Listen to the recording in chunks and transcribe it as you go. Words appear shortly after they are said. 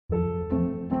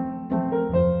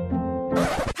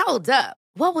Hold up.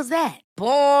 What was that?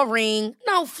 Boring.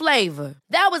 No flavor.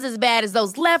 That was as bad as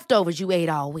those leftovers you ate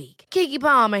all week. Keke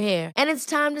Palmer here. And it's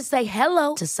time to say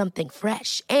hello to something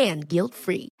fresh and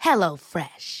guilt-free. Hello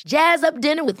Fresh. Jazz up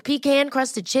dinner with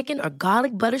pecan-crusted chicken or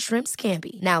garlic butter shrimp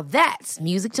scampi. Now that's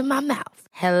music to my mouth.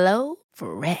 Hello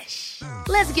Fresh.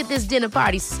 Let's get this dinner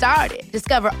party started.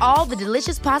 Discover all the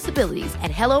delicious possibilities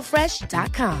at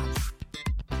hellofresh.com.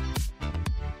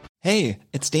 Hey,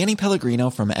 it's Danny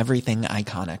Pellegrino from Everything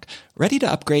Iconic. Ready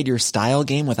to upgrade your style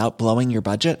game without blowing your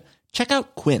budget? Check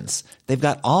out Quince. They've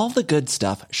got all the good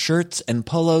stuff, shirts and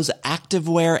polos,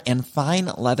 activewear, and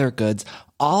fine leather goods,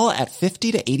 all at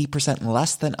 50 to 80%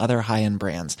 less than other high-end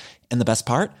brands. And the best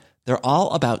part? They're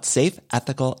all about safe,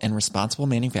 ethical, and responsible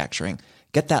manufacturing.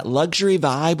 Get that luxury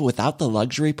vibe without the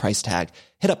luxury price tag.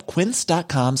 Hit up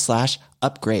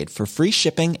quince.com/upgrade for free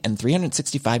shipping and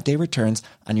 365-day returns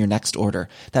on your next order.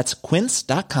 That's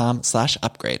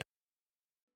quince.com/upgrade.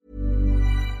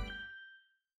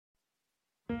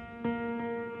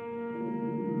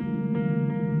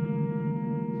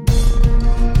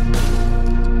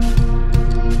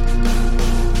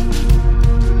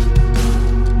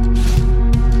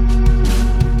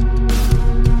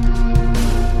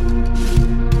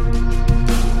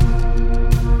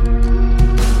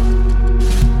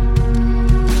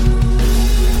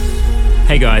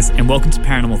 Hey guys, and welcome to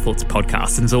Paranormal Thoughts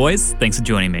Podcast. And as always, thanks for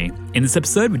joining me. In this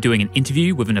episode, we're doing an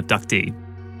interview with an abductee.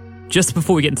 Just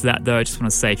before we get into that though, I just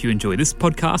want to say if you enjoy this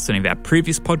podcast or any of our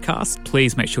previous podcasts,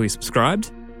 please make sure you're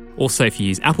subscribed. Also, if you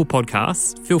use Apple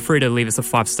Podcasts, feel free to leave us a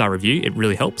 5-star review. It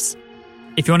really helps.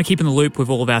 If you want to keep in the loop with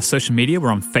all of our social media,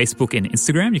 we're on Facebook and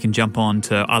Instagram. You can jump on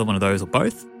to either one of those or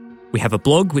both. We have a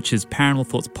blog, which is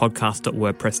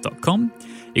paranormalthoughtspodcast.wordpress.com.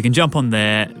 You can jump on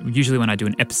there. Usually when I do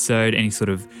an episode, any sort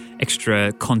of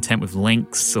extra content with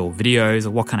links or videos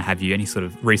or what kind of have you, any sort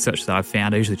of research that I've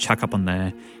found, I usually chuck up on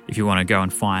there if you want to go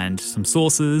and find some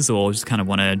sources or just kind of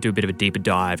want to do a bit of a deeper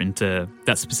dive into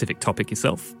that specific topic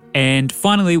yourself. And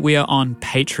finally, we are on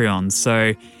Patreon.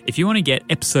 So if you want to get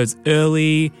episodes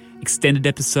early, extended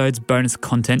episodes, bonus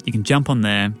content, you can jump on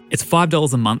there. It's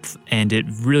 $5 a month and it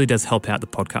really does help out the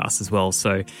podcast as well.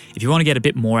 So if you want to get a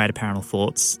bit more out of Paranormal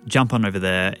Thoughts, jump on over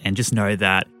there and just know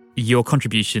that your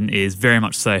contribution is very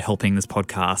much so helping this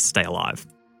podcast stay alive.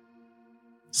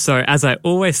 So as I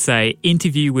always say,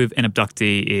 interview with an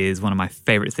abductee is one of my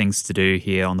favorite things to do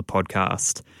here on the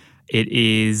podcast.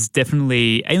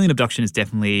 Alien abduction is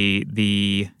definitely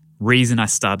the reason I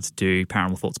started to do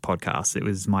Paranormal Thoughts podcast. It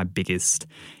was my biggest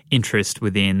interest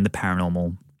within the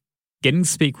paranormal. Getting to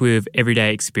speak with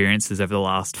everyday experiences over the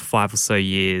last 5 or so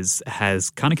years has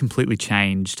kind of completely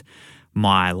changed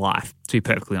my life, to be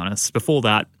perfectly honest. Before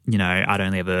that, I'd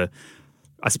only ever,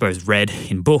 I suppose, read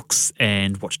in books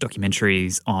and watched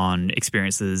documentaries on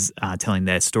experiences telling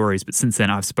their stories. But since then,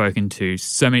 I've spoken to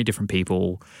so many different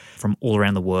people from all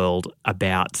around the world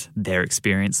about their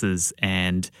experiences.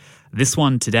 And this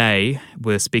one today,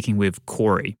 we're speaking with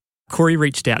Corey. Corey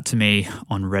reached out to me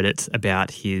on Reddit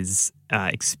about his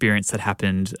experience that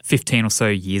happened 15 or so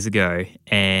years ago,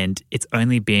 and it's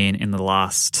only been in the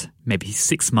last maybe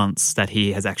 6 months that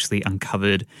he has actually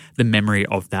uncovered the memory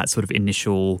of that sort of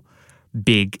initial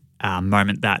big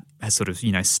moment that has sort of,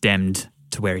 stemmed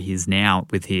to where he is now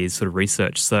with his sort of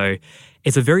research. So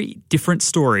it's a very different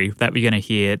story that we're going to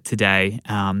hear today.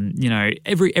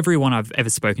 Everyone I've ever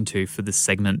spoken to for this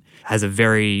segment has a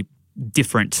very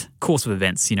different course of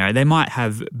events. They might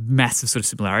have massive sort of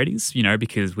similarities,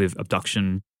 because with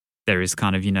abduction, there is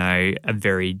kind of, a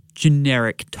very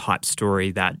generic type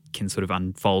story that can sort of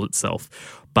unfold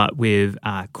itself. But with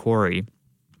Corey,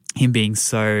 him being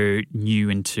so new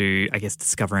into, I guess,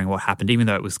 discovering what happened, even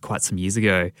though it was quite some years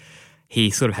ago, he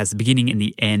sort of has the beginning and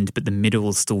the end, but the middle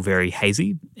is still very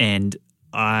hazy. And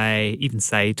I even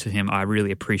say to him, I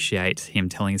really appreciate him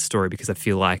telling his story because I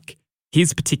feel like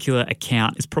his particular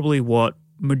account is probably what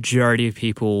majority of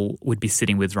people would be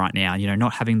sitting with right now,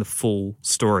 not having the full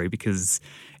story, because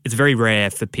it's very rare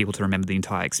for people to remember the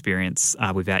entire experience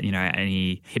without,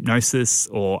 any hypnosis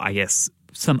or, I guess,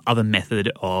 some other method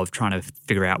of trying to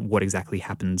figure out what exactly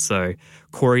happened. So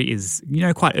Corey is,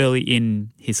 quite early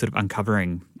in his sort of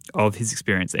uncovering of his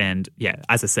experience. And yeah,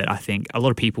 as I said, I think a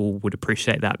lot of people would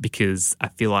appreciate that, because I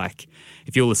feel like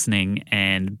if you're listening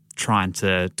and trying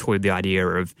to toy with the idea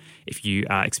of if you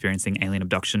are experiencing alien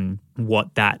abduction,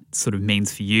 what that sort of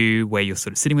means for you, where you're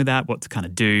sort of sitting with that, what to kind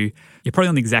of do, you're probably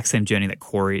on the exact same journey that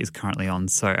Corey is currently on.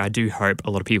 So I do hope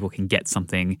a lot of people can get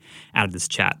something out of this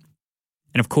chat.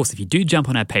 And of course, if you do jump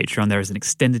on our Patreon, there is an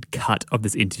extended cut of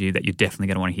this interview that you're definitely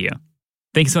going to want to hear.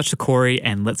 Thank you so much to Corey,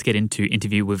 and let's get into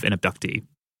interview with an abductee.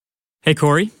 Hey,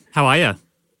 Corey, how are you?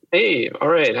 Hey, all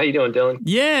right. How you doing, Dylan?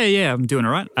 Yeah, I'm doing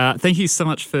all right. Thank you so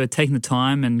much for taking the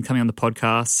time and coming on the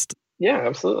podcast. Yeah,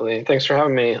 absolutely. Thanks for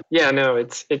having me. Yeah, no,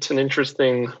 it's an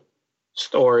interesting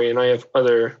story, and I have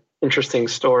other interesting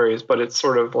stories, but it's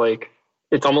sort of like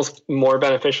it's almost more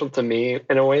beneficial to me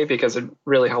in a way because it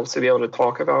really helps to be able to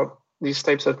talk about these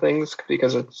types of things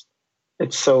because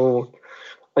it's so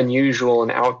unusual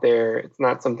and out there. It's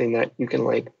not something that you can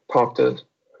like talk to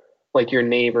like your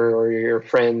neighbor or your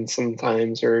friends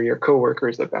sometimes or your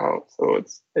coworkers about. So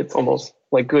it's almost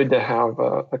like good to have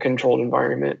a controlled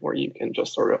environment where you can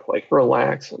just sort of like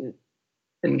relax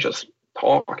and just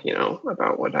talk,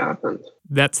 about what happened.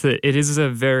 That's it. It's a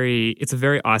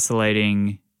very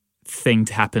isolating thing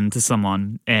to happen to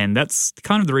someone, and that's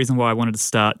kind of the reason why I wanted to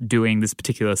start doing this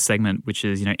particular segment, which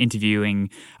is interviewing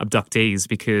abductees,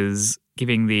 because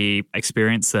giving the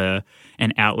experiencer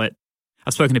an outlet.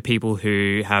 I've spoken to people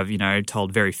who have,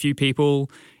 told very few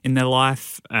people in their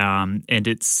life, and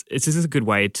it's just a good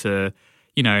way to,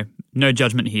 no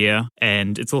judgment here.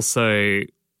 And it's also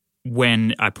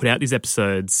when I put out these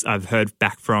episodes, I've heard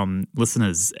back from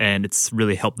listeners, and it's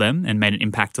really helped them and made an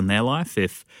impact on their life.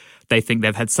 If they think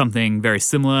they've had something very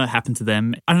similar happen to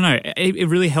them, I don't know, it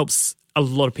really helps a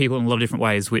lot of people in a lot of different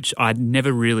ways, which I'd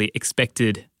never really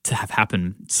expected to have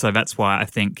happen. So that's why I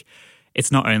think it's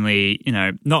not only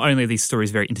are these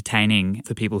stories very entertaining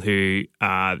for people who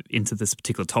are into this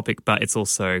particular topic, but it's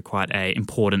also quite a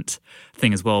important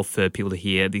thing as well for people to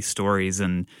hear these stories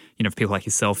and, for people like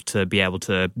yourself to be able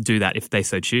to do that if they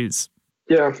so choose.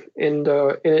 Yeah. And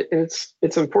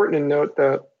it's important to note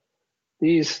that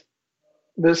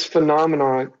this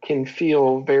phenomenon can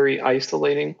feel very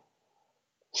isolating.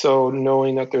 So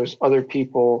knowing that there's other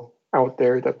people out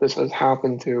there that this has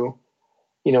happened to,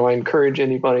 I encourage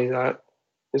anybody that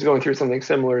is going through something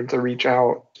similar to reach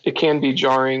out. It can be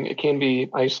jarring. It can be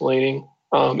isolating.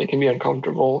 It can be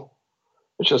uncomfortable.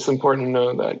 It's just important to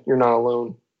know that you're not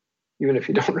alone, even if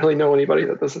you don't really know anybody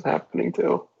that this is happening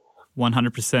to.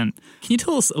 100%. Can you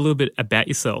tell us a little bit about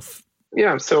yourself?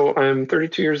 Yeah, so I'm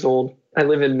 32 years old. I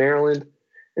live in Maryland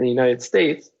in the United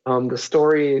States. The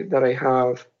story that I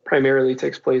have primarily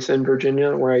takes place in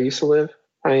Virginia, where I used to live.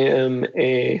 I am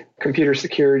a computer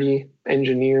security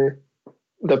engineer.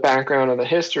 The background of the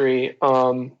history,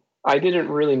 I didn't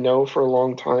really know for a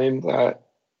long time that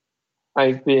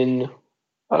I've been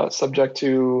subject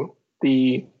to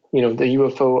the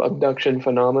UFO abduction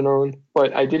phenomenon,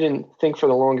 but I didn't think for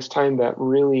the longest time that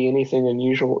really anything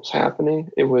unusual was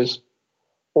happening. It was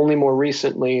only more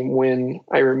recently when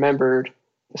I remembered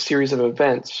a series of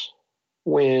events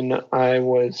when I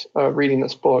was reading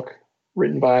this book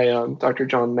written by Dr.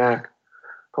 John Mack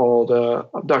called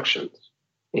Abductions.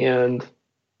 And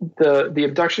the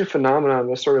abduction phenomenon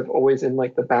was sort of always in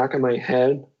like the back of my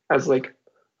head as like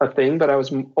a thing, but I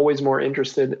was always more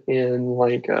interested in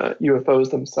like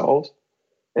UFOs themselves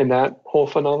and that whole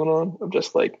phenomenon of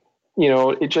just like,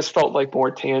 it just felt like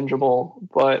more tangible.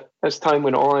 But as time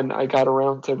went on, I got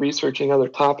around to researching other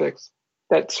topics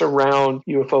that surround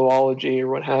UFOlogy or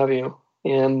what have you.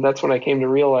 And that's when I came to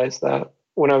realize that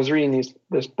when I was reading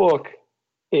this book,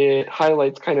 it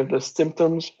highlights kind of the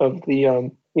symptoms of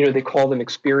the, they call them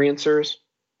experiencers,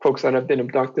 folks that have been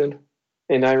abducted.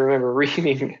 And I remember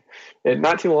reading it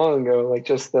not too long ago, like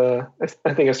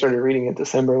I think I started reading it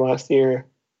December last year.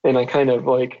 And I kind of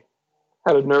like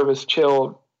had a nervous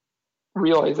chill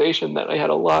realization that I had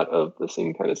a lot of the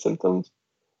same kind of symptoms.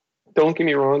 Don't get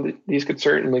me wrong, these could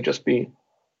certainly just be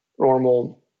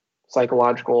normal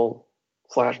psychological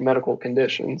 / medical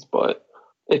conditions, but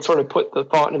it sort of put the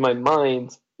thought in my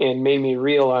mind and made me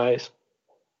realize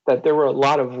that there were a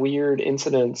lot of weird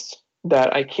incidents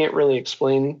that I can't really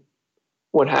explain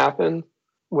what happened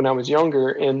when I was younger.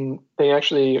 And they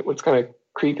actually, what's kind of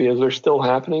creepy is they're still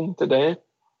happening today.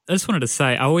 I just wanted to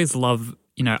say, I always love,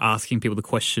 asking people the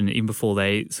question even before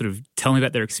they sort of tell me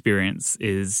about their experience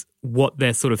is what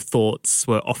their sort of thoughts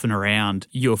were often around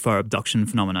UFO abduction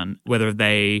phenomenon, whether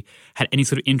they had any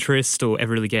sort of interest or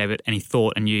ever really gave it any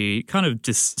thought, and you kind of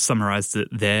just summarized it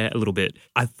there a little bit.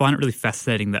 I find it really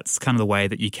fascinating. That's kind of the way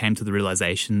that you came to the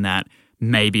realization that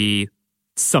maybe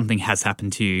something has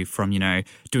happened to you from,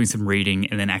 doing some reading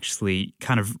and then actually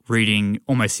kind of reading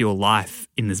almost your life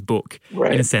in this book.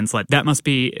 Right. In a sense. Like it must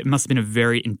have been a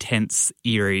very intense,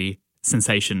 eerie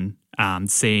sensation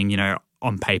seeing,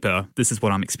 on paper, this is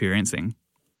what I'm experiencing.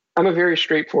 I'm a very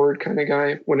straightforward kind of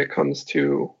guy when it comes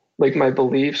to like my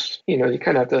beliefs. You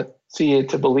kind of have to see it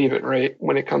to believe it, right?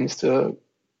 When it comes to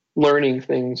learning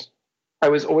things. I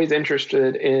was always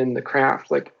interested in the craft.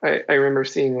 Like I remember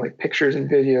seeing like pictures and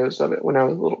videos of it when I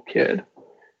was a little kid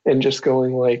and just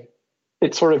going like,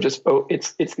 it's sort of just,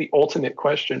 it's the ultimate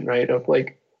question, right? Of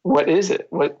like, what is it?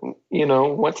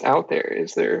 What's out there?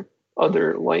 Is there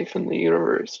other life in the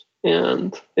universe?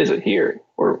 And is it here?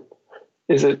 Or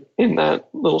is it in that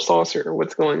little saucer?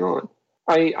 What's going on?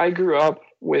 I grew up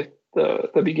with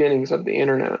the beginnings of the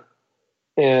internet,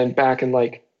 and back in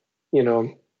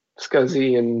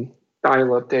SCSI and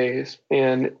dial-up days,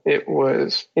 and it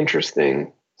was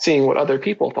interesting seeing what other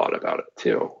people thought about it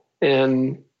too.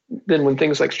 And then when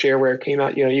things like shareware came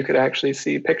out, you could actually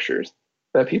see pictures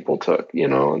that people took,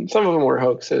 and some of them were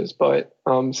hoaxes, but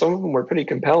some of them were pretty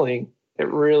compelling. It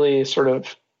really sort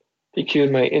of piqued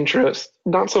my interest.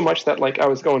 Not so much that I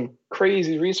was going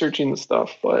crazy researching the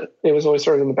stuff, but it was always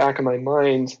sort of in the back of my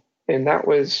mind. And that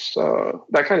was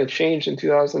that kind of changed in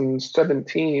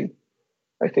 2017.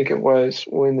 I think it was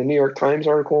when the New York Times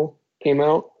article came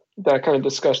out that kind of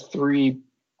discussed 3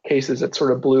 cases that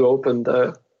sort of blew open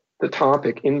the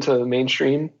topic into the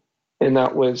mainstream. And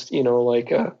that was,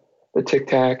 the Tic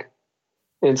Tac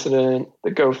incident,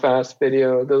 the Go Fast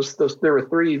video. Those there were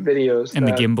 3 videos. And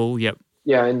the gimbal, yep.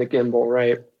 Yeah, and the gimbal,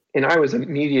 right. And I was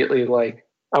immediately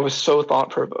I was so thought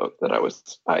provoked that I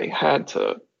had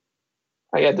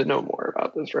to know more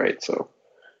about this, right? So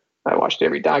I watched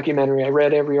every documentary, I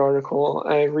read every article,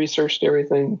 I researched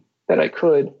everything that I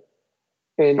could,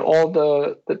 and all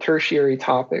the tertiary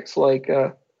topics like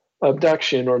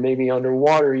abduction or maybe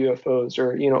underwater UFOs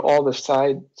or, all the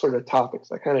side sort of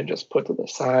topics I kind of just put to the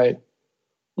side.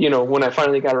 When I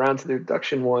finally got around to the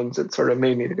abduction ones, it sort of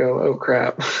made me to go, oh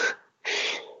crap.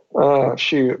 Oh,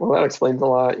 shoot. Well, that explains a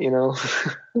lot,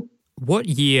 What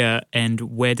year and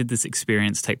where did this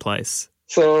experience take place?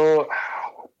 So,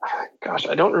 gosh,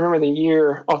 I don't remember the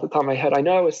year off the top of my head. I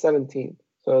know I was 17.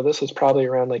 So this was probably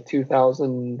around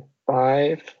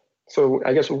 2005. So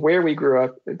I guess where we grew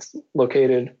up, it's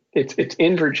located, it's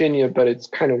in Virginia, but it's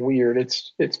kind of weird.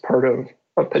 It's part of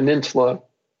a peninsula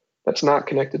that's not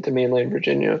connected to mainland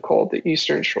Virginia called the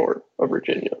Eastern Shore of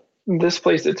Virginia. This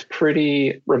place, it's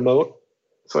pretty remote.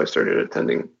 So I started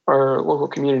attending our local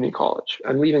community college.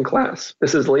 I'm leaving class.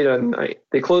 This is late at night.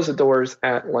 They close the doors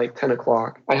at 10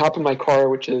 o'clock. I hop in my car,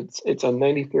 which it's a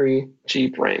 93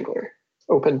 Jeep Wrangler,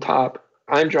 open top.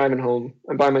 I'm driving home.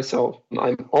 I'm by myself.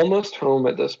 I'm almost home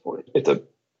at this point. It's a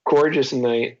gorgeous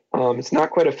night. It's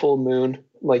not quite a full moon.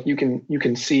 You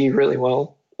can see really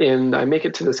well. And I make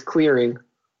it to this clearing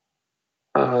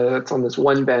that's on this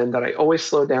one bend that I always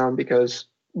slow down because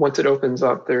once it opens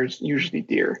up, there's usually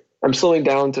deer. I'm slowing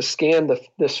down to scan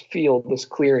this field, this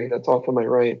clearing that's off on my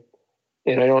right,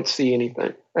 and I don't see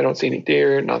anything. I don't see any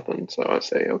deer, nothing. So I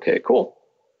say, okay, cool.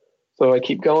 So I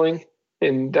keep going,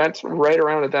 and that's right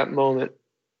around at that moment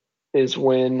is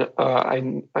when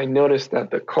I notice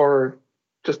that the car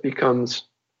just becomes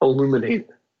illuminated,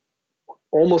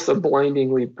 almost a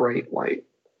blindingly bright light,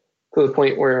 to the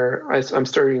point where I'm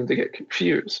starting to get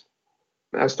confused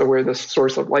as to where the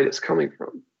source of light is coming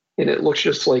from. And it looks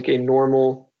just like a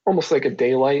normal, almost like a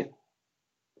daylight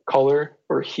color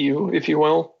or hue, if you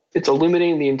will. It's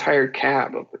illuminating the entire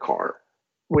cab of the car,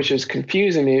 which is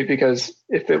confusing me because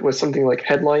if it was something like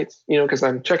headlights, because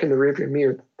I'm checking the rearview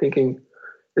mirror thinking,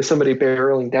 is somebody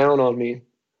barreling down on me?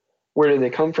 Where did they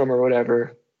come from or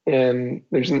whatever? And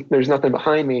there's nothing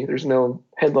behind me. There's no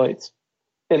headlights.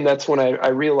 And that's when I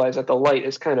realized that the light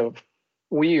is kind of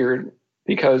weird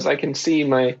because I can see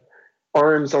my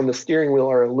arms on the steering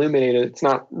wheel are illuminated. It's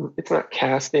not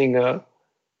casting a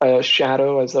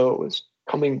shadow as though it was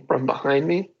coming from behind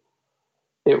me.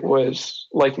 It was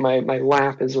like my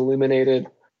lap is illuminated.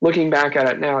 Looking back at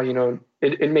it now,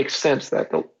 it makes sense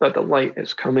that the light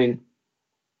is coming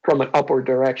from an upward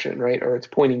direction, right? Or it's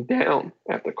pointing down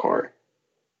at the car.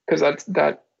 Because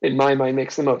that in my mind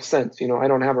makes the most sense. I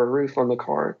don't have a roof on the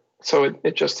car. So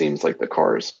it just seems like the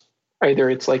car's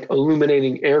either it's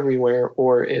illuminating everywhere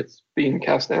or it's being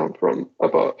cast down from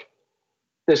above.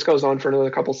 This goes on for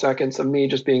another couple seconds of me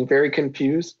just being very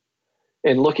confused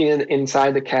and looking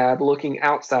inside the cab, looking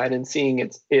outside and seeing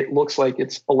it looks like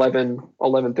it's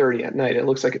 11:30 at night. It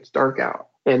looks like it's dark out.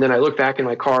 And then I look back in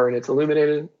my car and it's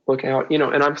illuminated, look out,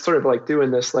 and I'm sort of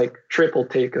doing this triple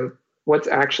take of what's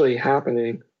actually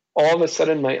happening. All of a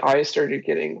sudden my eyes started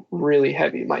getting really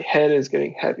heavy. My head is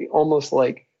getting heavy, almost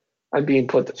like I'm being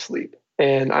put to sleep.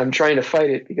 And I'm trying to fight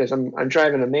it because I'm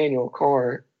driving a manual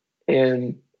car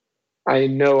and I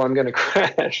know I'm going to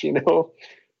crash,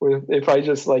 if I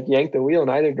just yank the wheel in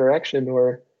either direction,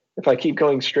 or if I keep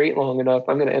going straight long enough,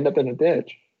 I'm going to end up in a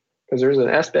ditch because there's an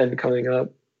S-bend coming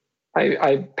up.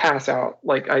 I pass out.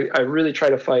 I really try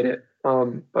to fight it,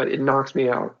 but it knocks me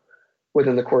out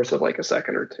within the course of a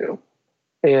second or two.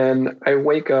 And I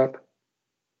wake up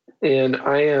and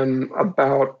I am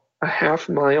about a half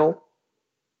mile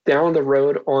down the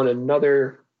road on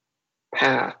another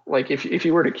path. Like if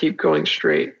you were to keep going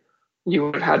straight, you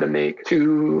would have had to make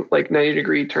two like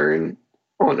 90-degree turn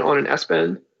on an S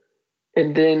bend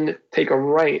and then take a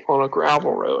right on a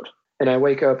gravel road. And I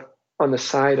wake up on the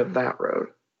side of that road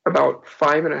about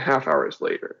 5.5 hours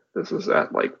later. This is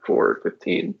at like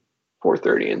 4:15,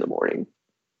 4:30 in the morning.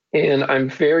 And I'm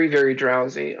very, very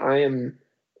drowsy. I am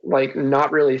like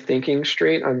not really thinking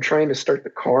straight. I'm trying to start the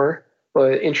car,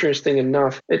 but interesting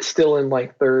enough, it's still in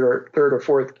like third or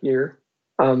fourth gear.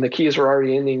 The keys were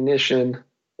already in the ignition,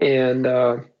 and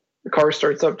the car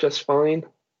starts up just fine.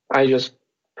 I just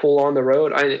pull on the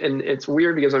road. And it's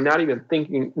weird because I'm not even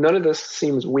thinking. None of this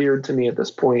seems weird to me at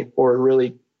this point, or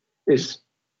really is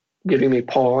giving me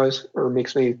pause or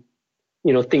makes me,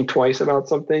 think twice about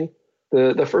something.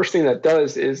 The first thing that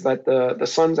does is that the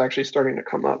sun's actually starting to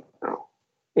come up now,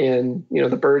 and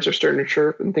the birds are starting to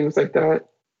chirp and things like that.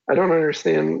 I don't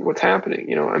understand what's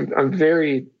happening. I'm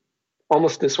very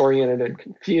almost disoriented and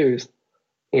confused.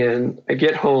 And I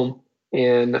get home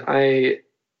and I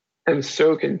am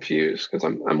so confused because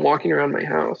I'm walking around my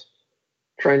house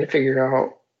trying to figure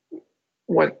out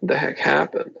what the heck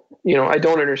happened. I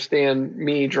don't understand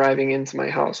me driving into my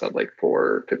house at like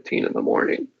 4:15 in the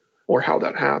morning or how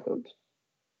that happened.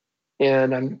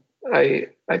 And I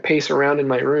pace around in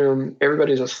my room,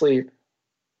 everybody's asleep,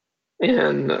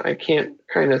 and I can't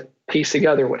kind of piece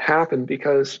together what happened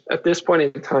because at this point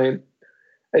in time,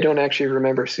 I don't actually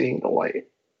remember seeing the light.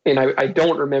 And I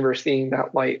don't remember seeing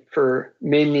that light for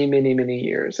many, many, many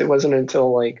years. It wasn't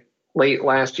until like late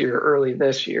last year, early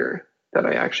this year that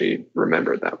I actually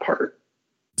remembered that part.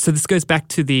 So this goes back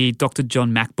to the Dr.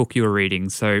 John Mack book you were reading.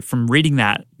 So from reading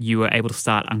that, you were able to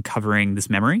start uncovering this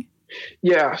memory?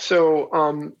 Yeah.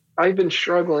 So I've been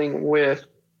struggling with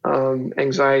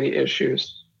anxiety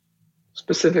issues,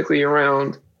 specifically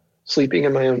around sleeping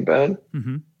in my own bed,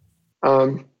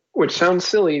 which sounds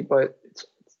silly, but it's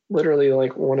literally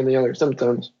like one of the other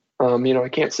symptoms. I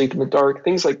can't sleep in the dark,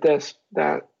 things like this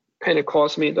that kind of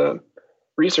caused me to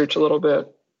research a little bit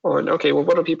on, okay, well,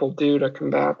 what do people do to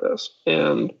combat this?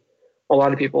 And a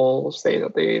lot of people say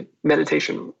that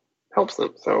meditation helps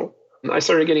them. So I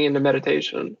started getting into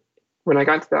meditation. When I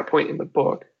got to that point in the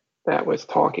book that was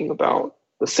talking about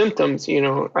the symptoms,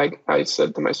 I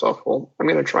said to myself, well, I'm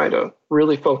going to try to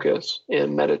really focus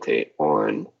and meditate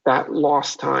on that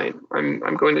lost time.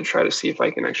 I'm going to try to see if I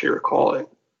can actually recall it.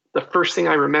 The first thing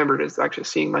I remembered is actually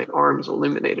seeing my arms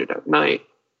illuminated at night.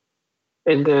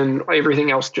 And then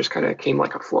everything else just kind of came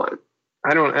like a flood.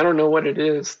 I don't know what it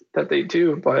is that they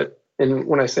do, and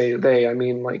when I say they, I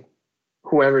mean like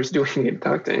whoever's doing the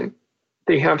abducting,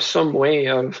 they have some way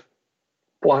of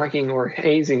blocking or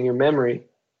hazing your memory.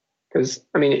 Because,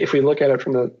 if we look at it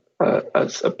from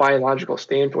a biological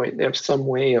standpoint, they have some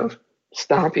way of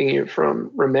stopping you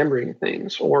from remembering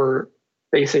things or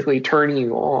basically turning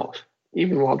you off,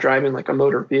 even while driving like a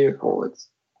motor vehicle. It's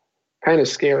kind of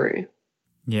scary.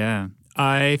 Yeah.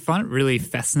 I find it really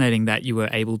fascinating that you were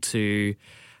able to,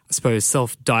 I suppose,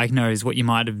 self-diagnose what you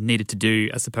might have needed to do,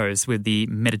 I suppose, with the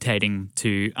meditating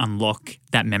to unlock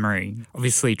that memory.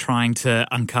 Obviously, trying to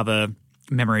uncover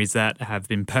memories that have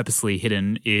been purposely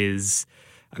hidden is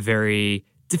a very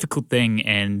difficult thing.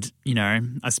 And,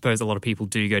 I suppose a lot of people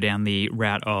do go down the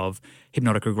route of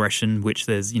hypnotic regression, which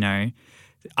there's,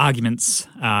 arguments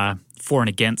for and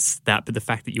against that. But the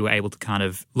fact that you were able to kind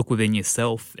of look within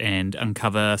yourself and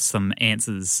uncover some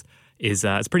answers is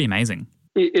it's pretty amazing.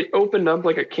 It opened up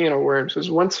like a can of worms. Because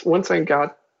once I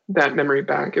got that memory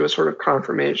back, it was sort of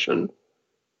confirmation.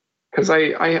 Because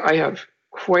I have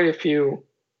quite a few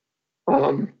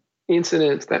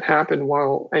incidents that happen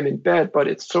while I'm in bed, but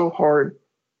it's so hard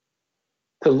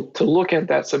to look at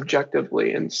that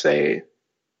subjectively and say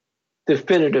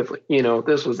definitively,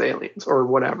 this was aliens or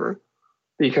whatever,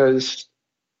 because,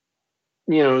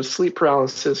 sleep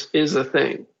paralysis is a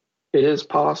thing. It is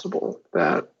possible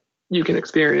that you can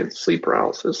experience sleep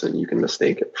paralysis and you can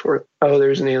mistake it for, oh,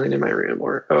 there's an alien in my room,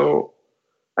 or, oh,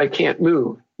 I can't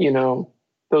move.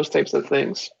 Those types of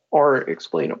things are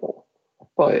explainable.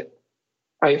 But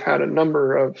I've had a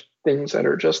number of things that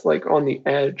are just like on the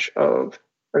edge of,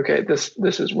 okay, this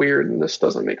is weird and this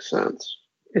doesn't make sense.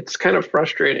 It's kind of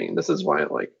frustrating. This is why,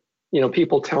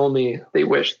 people tell me they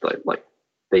wish that,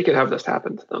 they could have this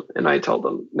happen to them. And I tell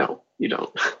them, no, you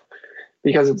don't.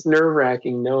 Because it's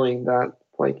nerve-wracking knowing that,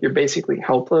 you're basically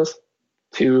helpless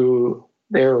to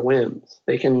their whims.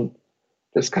 They can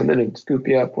just come in and scoop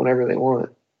you up whenever they want.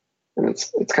 And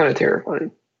it's kind of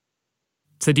terrifying.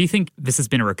 So do you think this has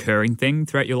been a recurring thing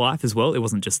throughout your life as well? It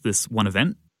wasn't just this one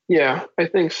event? Yeah, I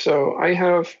think so. I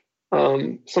have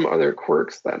some other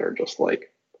quirks that are just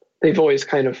they've always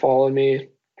kind of followed me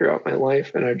throughout my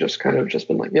life. And I've just kind of just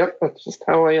been like, yep, that's just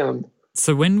how I am.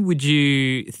 So when would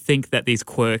you think that these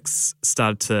quirks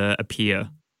started to appear?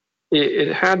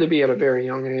 It had to be at a very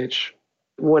young age.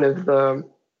 One of the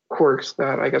quirks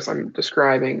that I guess I'm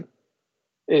describing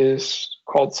is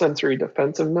called sensory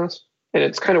defensiveness. And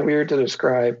it's kind of weird to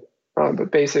describe, but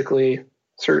basically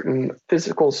certain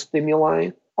physical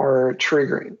stimuli are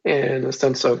triggering in the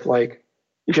sense of like,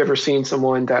 if you've ever seen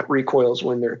someone that recoils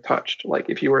when they're touched, like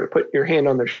if you were to put your hand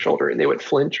on their shoulder and they would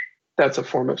flinch, that's a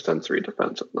form of sensory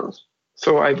defensiveness.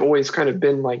 So I've always kind of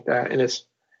been like that. And it's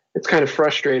kind of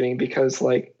frustrating because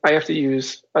like I have to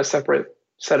use a separate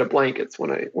set of blankets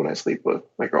when I sleep with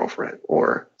my girlfriend,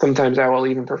 or sometimes I will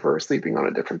even prefer sleeping on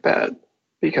a different bed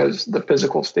because the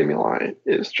physical stimuli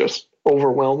is just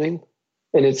overwhelming.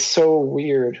 And it's so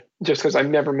weird just because I've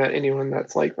never met anyone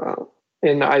that's like that.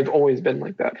 And I've always been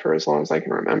like that for as long as I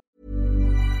can remember.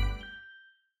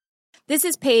 This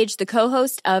is Paige, the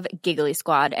co-host of Giggly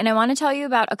Squad, and I want to tell you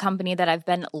about a company that I've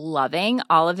been loving,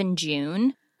 Olive &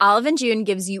 June. Olive & June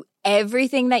gives you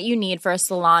everything that you need for a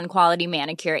salon-quality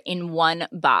manicure in one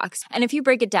box. And if you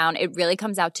break it down, it really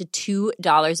comes out to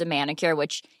 $2 a manicure,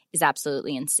 which is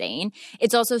absolutely insane.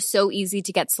 It's also so easy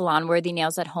to get salon-worthy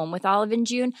nails at home with Olive &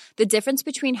 June. The difference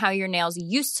between how your nails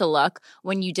used to look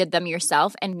when you did them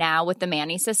yourself and now with the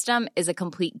Mani system is a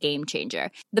complete game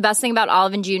changer. The best thing about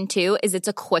Olive & June, too, is it's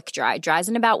a quick dry. Dries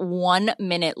in about 1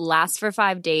 minute, lasts for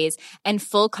 5 days, and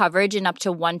full coverage in up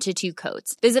to 1 to 2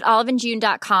 coats. Visit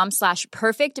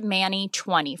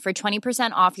oliveandjune.com/perfectmani20 for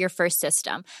 20% off your first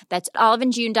system. That's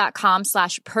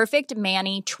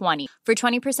oliveandjune.com/perfectmani20 for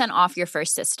 20% off your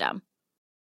first system.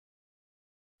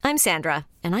 I'm Sandra,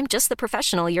 and I'm just the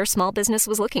professional your small business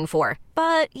was looking for.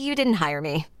 But you didn't hire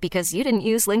me because you didn't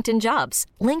use LinkedIn Jobs.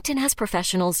 LinkedIn has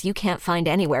professionals you can't find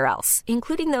anywhere else,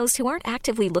 including those who aren't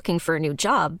actively looking for a new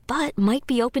job, but might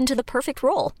be open to the perfect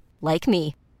role, like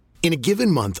me. In a given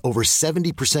month, over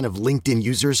 70% of LinkedIn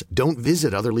users don't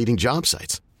visit other leading job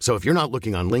sites. So if you're not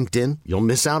looking on LinkedIn, you'll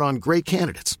miss out on great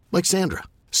candidates like Sandra.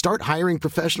 Start hiring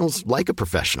professionals like a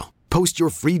professional. Post your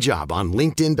free job on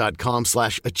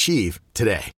linkedin.com/achieve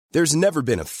today. There's never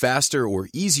been a faster or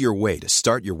easier way to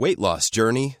start your weight loss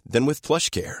journey than with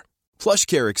PlushCare.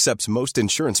 PlushCare accepts most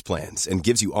insurance plans and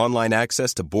gives you online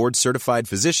access to board-certified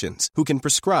physicians who can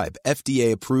prescribe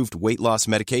FDA-approved weight loss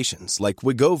medications like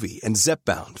Wegovy and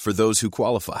Zepbound for those who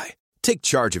qualify. Take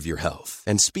charge of your health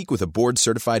and speak with a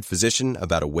board-certified physician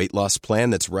about a weight loss plan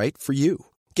that's right for you.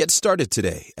 Get started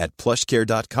today at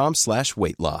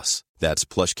plushcare.com/weight loss. That's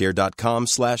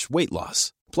plushcare.com/weight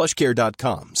loss.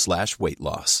 plushcare.com/weight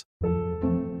loss.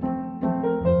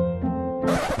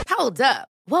 Hold up.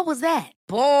 What was that?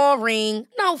 Boring.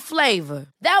 No flavor.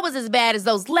 That was as bad as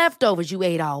those leftovers you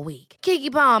ate all week.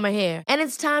 Keke Palmer here, and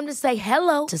it's time to say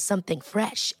hello to something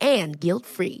fresh and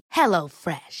guilt-free. Hello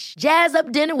Fresh. Jazz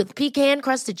up dinner with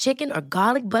pecan-crusted chicken or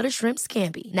garlic butter shrimp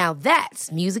scampi. Now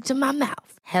that's music to my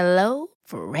mouth. Hello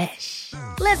Fresh.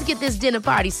 Let's get this dinner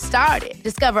party started.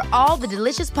 Discover all the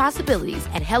delicious possibilities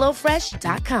at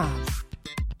HelloFresh.com.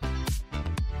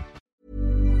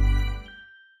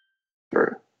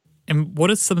 And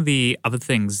what are some of the other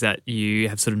things that you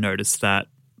have sort of noticed that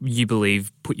you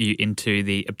believe put you into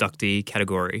the abductee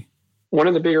category? One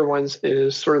of the bigger ones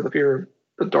is sort of the fear of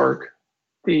the dark.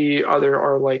 The other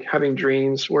are like having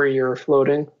dreams where you're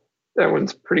floating. That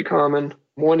one's pretty common.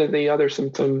 One of the other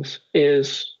symptoms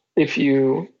is if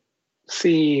you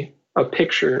see a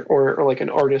picture or like an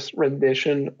artist's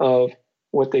rendition of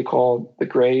what they call the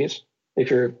Greys. If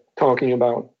you're talking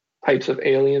about types of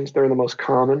aliens, they're the most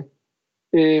common.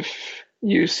 If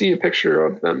you see a picture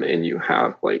of them and you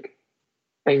have like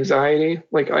anxiety,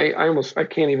 like I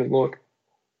can't even look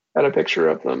at a picture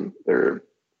of them.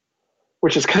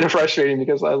 Which is kind of frustrating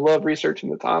because I love researching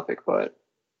the topic, but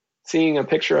seeing a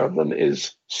picture of them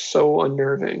is so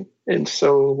unnerving and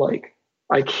so like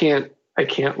I can't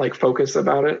like focus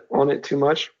on it too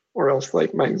much, or else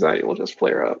like my anxiety will just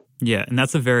flare up. Yeah, and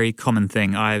that's a very common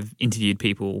thing. I've interviewed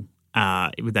people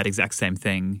with that exact same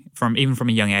thing from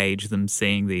a young age, them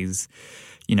seeing these,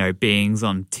 beings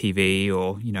on TV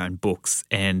or, in books.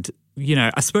 And,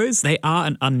 I suppose they are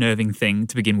an unnerving thing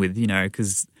to begin with,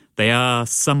 because they are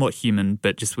somewhat human,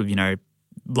 but just with,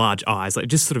 large eyes, like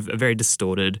just sort of a very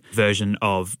distorted version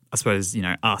of, I suppose,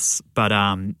 us. But,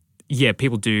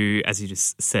 people do, as you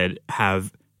just said,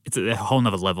 it's a whole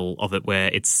nother level of it where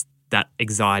it's that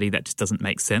anxiety that just doesn't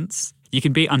make sense. You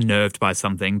can be unnerved by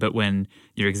something, but when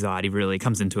your anxiety really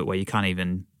comes into it where you can't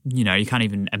even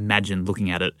imagine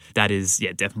looking at it, that is,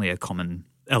 definitely a common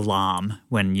alarm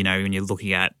when you're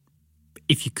looking at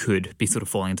if you could be sort of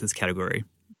falling into this category.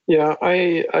 Yeah,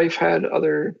 I've had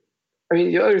other I mean,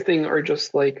 the other thing are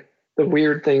just like the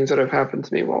weird things that have happened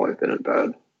to me while I've been in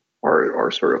bed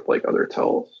are sort of like other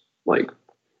tells. Like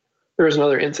there was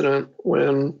another incident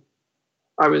when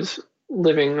I was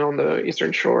living on the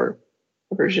Eastern Shore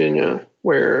of Virginia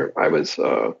where I was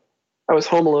home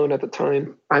alone at the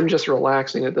time. I'm just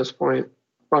relaxing at this point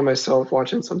by myself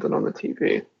watching something on the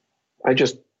TV. I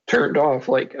just turned off.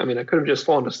 Like, I mean, I could have just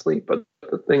fallen asleep, but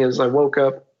the thing is I woke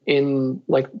up in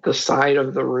like the side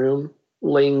of the room,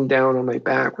 laying down on my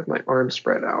back with my arms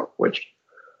spread out, which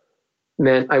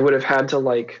meant I would have had to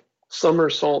like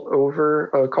somersault over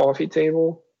a coffee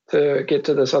table to get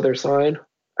to this other side.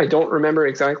 I don't remember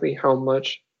exactly how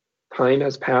much time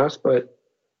has passed, but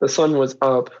the sun was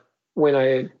up when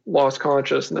I lost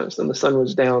consciousness and the sun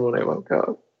was down when I woke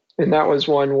up. And that was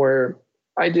one where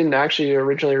I didn't actually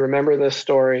originally remember this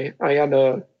story. I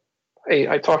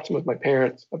talked with my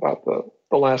parents about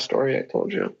the last story I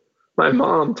told you. My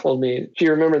mom told me she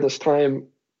remembered this time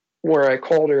where I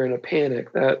called her in a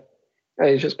panic that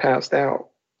I just passed out.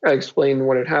 I explained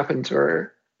what had happened to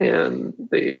her, and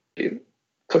they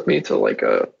took me to like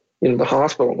the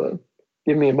hospital to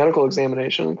give me a medical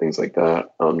examination and things like that.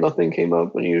 Nothing came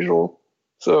up unusual.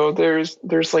 So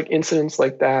there's like incidents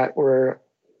like that where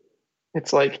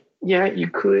it's like, yeah, you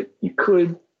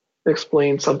could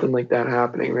explain something like that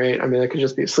happening, right? I mean, it could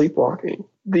just be sleepwalking.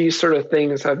 These sort of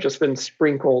things have just been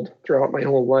sprinkled throughout my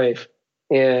whole life,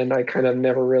 and I kind of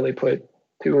never really put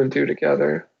two and two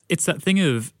together. It's that thing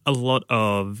of a lot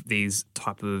of these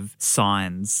type of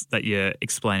signs that you're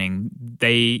explaining,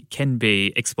 they can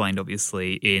be explained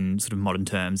obviously in sort of modern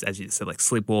terms, as you said, like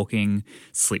sleepwalking,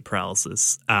 sleep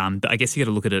paralysis. But I guess you got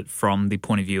to look at it from the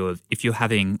point of view of if you're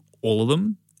having all of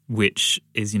them, which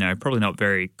is, probably not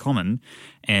very common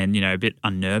and, a bit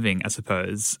unnerving, I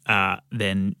suppose,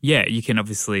 then, yeah, you can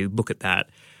obviously look at that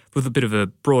with a bit of a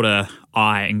broader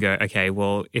eye and go, okay,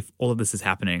 well, if all of this is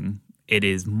happening, it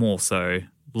is more so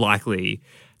likely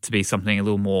to be something a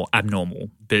little more abnormal.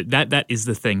 But that is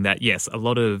the thing that, yes, a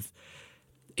lot of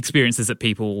experiences that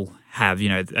people have,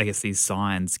 I guess these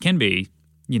signs can be,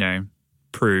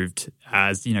 proved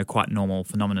as, quite normal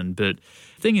phenomenon. But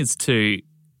the thing is too,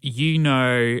 you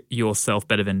know yourself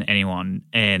better than anyone.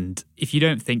 And if you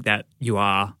don't think that you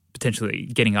are potentially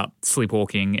getting up,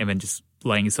 sleepwalking, and then just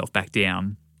laying yourself back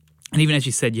down, and even as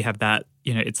you said, you have that,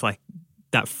 it's like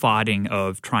that fighting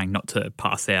of trying not to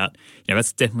pass out,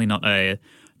 that's definitely not a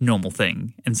normal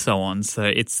thing and so on.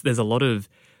 So there's a lot of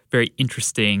very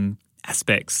interesting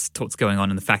aspects to what's going on,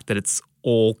 and the fact that it's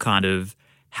all kind of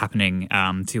happening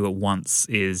to you at once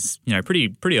is,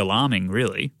 pretty alarming,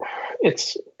 really.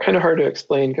 It's kind of hard to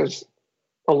explain because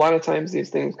a lot of times these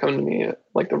things come to me,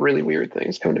 like the really weird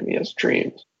things come to me as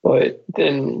dreams. But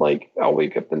then like I'll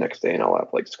wake up the next day and I'll have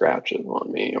like scratches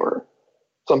on me or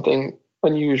something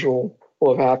unusual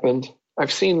will have happened.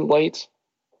 I've seen lights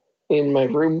in my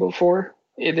room before,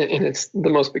 and it's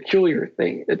the most peculiar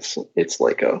thing. It's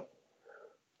like a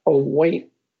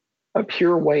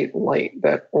pure white light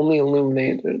that only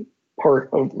illuminated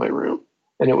part of my room,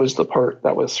 and it was the part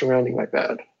that was surrounding my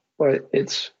bed. But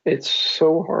it's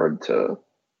so hard to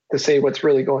say what's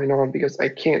really going on because I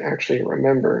can't actually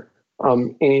remember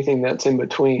anything that's in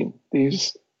between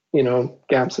these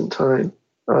gaps in time.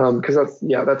 Because that's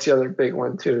the other big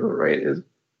one too, right? Is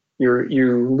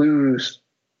you lose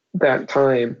that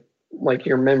time, like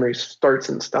your memory starts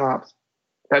and stops.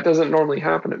 That doesn't normally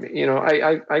happen to me.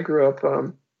 I grew up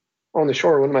on the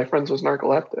shore. One of my friends was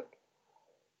narcoleptic,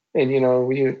 and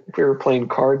if we were playing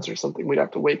cards or something, we'd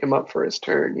have to wake him up for his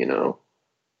turn,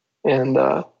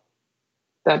 and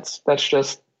that's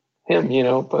just him,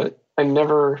 But I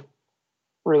never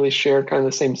really shared kind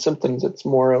of the same symptoms. It's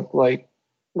more of like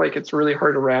it's really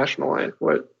hard to rationalize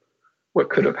what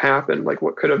could have happened, like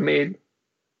what could have made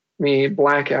me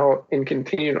black out and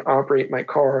continue to operate my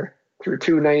car through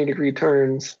 2 90-degree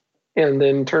turns and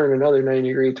then turn another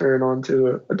 90-degree turn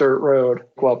onto a dirt road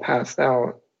while passed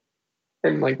out.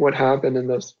 And like what happened in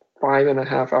those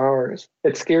 5.5 hours.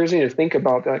 It scares me to think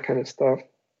about that kind of stuff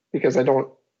because I don't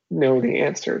know the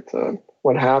answer to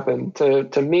what happened.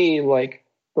 To me, like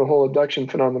the whole abduction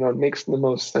phenomenon makes the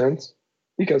most sense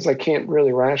because I can't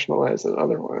really rationalize it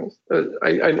otherwise.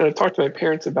 I talked to my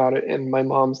parents about it, and my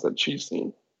mom said she's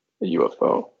seen a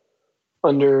UFO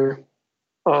under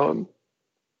kind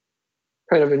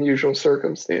of unusual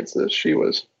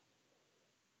circumstances.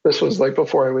 This was like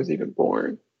before I was even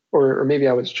born, or maybe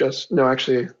I was just I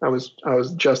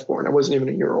was just born. I wasn't even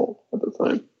a year old at the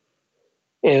time,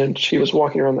 and she was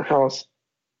walking around the house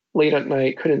late at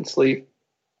night, couldn't sleep,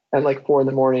 at like 4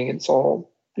 a.m, and saw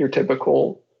your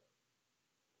typical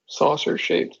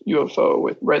saucer-shaped UFO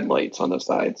with red lights on the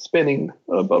side spinning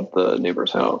above the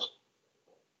neighbor's house.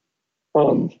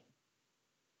 In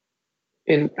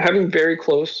having very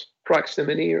close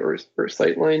proximity or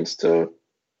sight lines to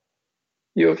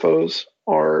UFOs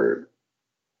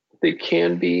they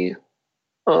can be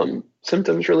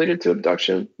symptoms related to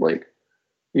abduction. Like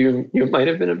you might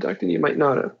have been abducted, you might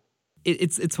not have.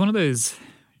 It's one of those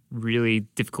really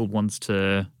difficult ones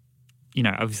to,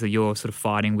 obviously you're sort of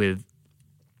fighting with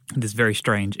this very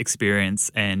strange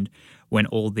experience, and when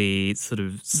all the sort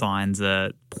of signs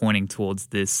are pointing towards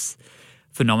this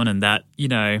phenomenon that,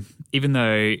 even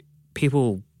though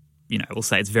people, will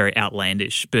say it's very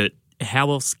outlandish, but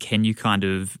how else can you kind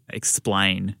of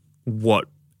explain what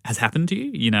has happened to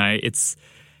you? It's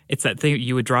that thing,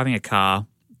 you were driving a car,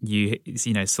 you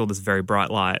saw this very bright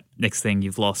light, next thing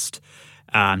you've lost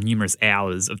numerous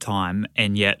hours of time,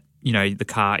 and yet, the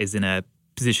car is in a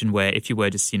position where if you were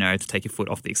just, to take your foot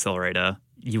off the accelerator,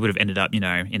 you would have ended up, in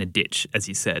a ditch, as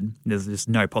you said. There's just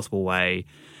no possible way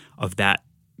of that,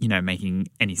 making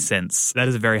any sense. That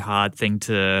is a very hard thing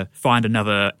to find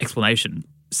another explanation.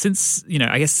 Since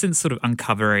sort of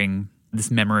uncovering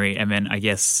this memory and then I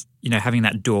guess, having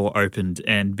that door opened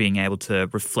and being able to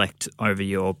reflect over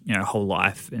your, whole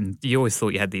life, and you always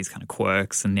thought you had these kind of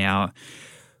quirks, and now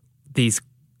these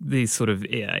sort of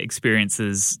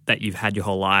experiences that you've had your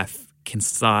whole life can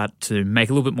start to make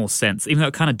a little bit more sense, even though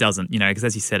it kind of doesn't, because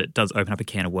as you said, it does open up a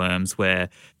can of worms where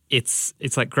it's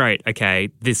like, great, okay,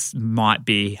 this might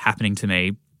be happening to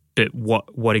me, but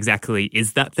what exactly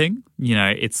is that thing?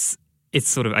 It's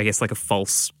sort of, I guess, like a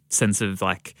false sense of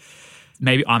like,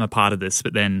 maybe I'm a part of this,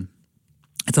 but then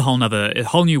it's a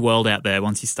whole new world out there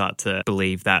once you start to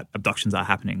believe that abductions are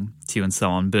happening to you and so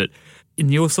on. But in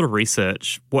your sort of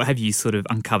research, what have you sort of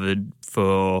uncovered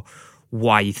for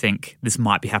why you think this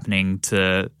might be happening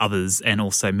to others and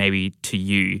also maybe to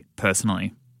you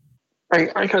personally?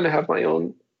 I kind of have my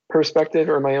own perspective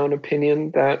or my own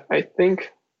opinion that I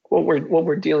think what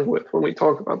we're dealing with when we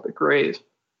talk about the grays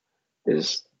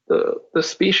is the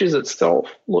species itself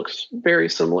looks very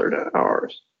similar to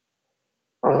ours.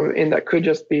 And that could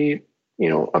just be,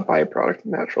 a byproduct of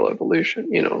natural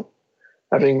evolution,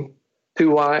 having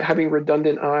having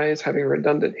redundant eyes, having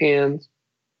redundant hands,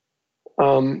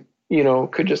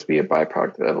 could just be a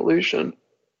byproduct of evolution.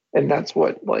 And that's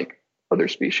what like other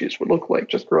species would look like,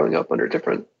 just growing up under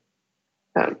different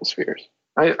atmospheres.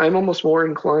 I'm almost more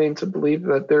inclined to believe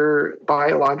that they're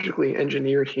biologically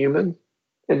engineered humans,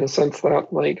 in the sense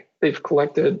that like they've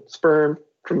collected sperm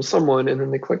from someone and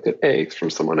then they collected eggs from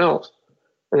someone else.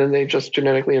 And then they just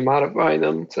genetically modify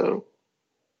them to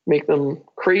make them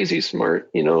crazy smart.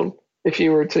 If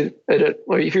you were to edit,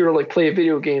 or if you were to like play a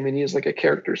video game and use like a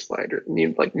character slider and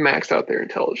you'd like max out their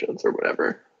intelligence or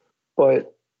whatever.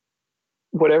 But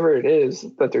whatever it is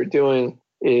that they're doing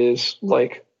is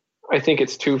like, I think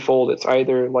it's twofold. It's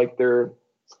either like they're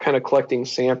kind of collecting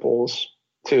samples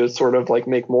to sort of like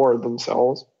make more of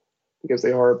themselves because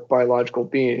they are biological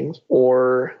beings,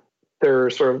 or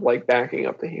they're sort of like backing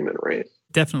up the human race.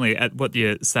 Definitely, at what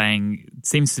you're saying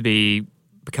seems to be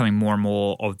becoming more and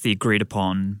more of the agreed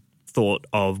upon thought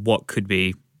of what could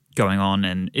be going on.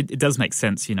 And it does make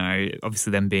sense,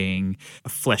 obviously them being a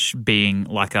flesh being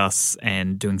like us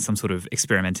and doing some sort of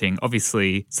experimenting,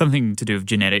 obviously something to do with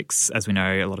genetics, as we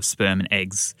know, a lot of sperm and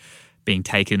eggs being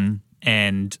taken.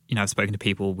 And, I've spoken to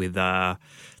people with their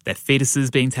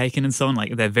fetuses being taken and so on.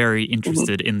 Like, they're very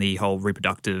interested in the whole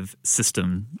reproductive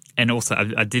system. And also,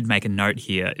 I did make a note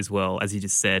here as well, as you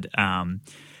just said,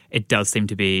 it does seem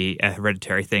to be a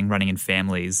hereditary thing running in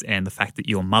families. And the fact that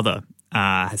your mother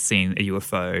has seen a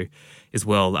UFO as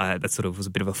well, that sort of was a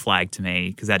bit of a flag to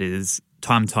me, because that is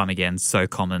time and time again so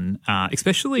common,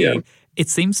 especially it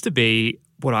seems to be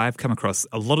what I've come across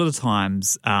a lot of the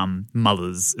times,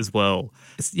 mothers as well.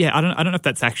 I don't know if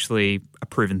that's actually a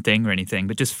proven thing or anything,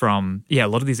 but just from, a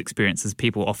lot of these experiences,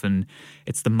 people often,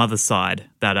 it's the mother side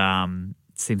that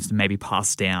seems to maybe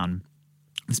pass down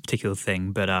this particular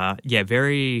thing. But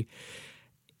in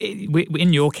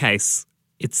your case,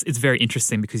 it's very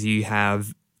interesting because you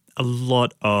have a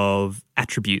lot of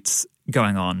attributes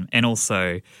going on. And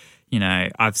also,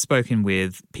 I've spoken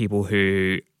with people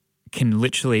who can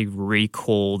literally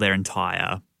recall their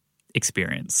entire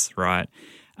experience, right?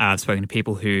 I've spoken to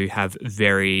people who have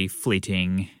very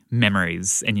fleeting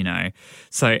memories and,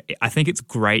 so I think it's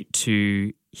great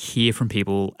to hear from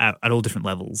people at all different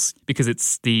levels because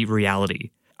it's the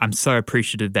reality. I'm so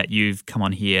appreciative that you've come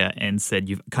on here and said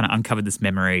you've kind of uncovered this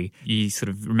memory. You sort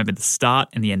of remember the start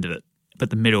and the end of it, but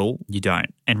the middle, you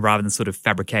don't. And rather than sort of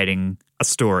fabricating a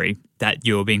story, that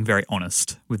you're being very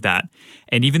honest with that.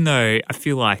 And even though I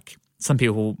feel like some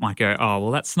people might go, oh, well,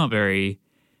 that's not very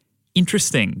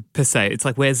interesting per se. It's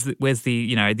like where's the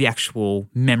you know, the actual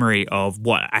memory of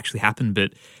what actually happened,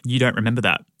 but you don't remember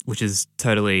that, which is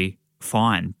totally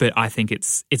fine. But I think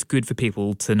it's good for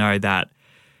people to know that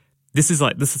this is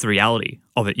the reality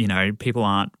of it. You know, people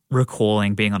aren't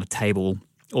recalling being on a table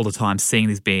all the time, seeing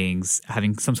these beings,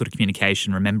 having some sort of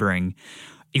communication, remembering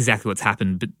exactly what's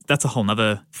happened. But that's a whole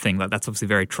nother thing. Like, that's obviously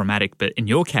very traumatic. But in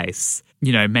your case,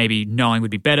 you know, maybe knowing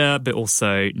would be better, but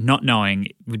also not knowing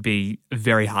would be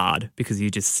very hard because you're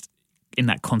just in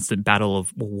that constant battle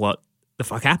of, well, what the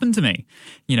fuck happened to me?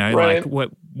 You know, right.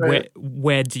 like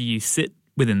where do you sit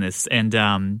within this? And,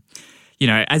 you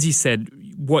know, as you said,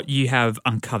 what you have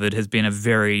uncovered has been a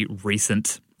very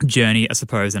recent journey, I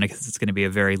suppose, and I guess it's going to be a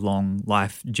very long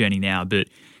life journey now. But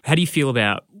how do you feel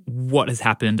about what has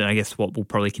happened and I guess what will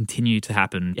probably continue to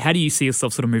happen? How do you see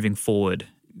yourself sort of moving forward?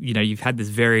 You know, you've had this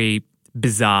very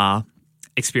bizarre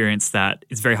experience that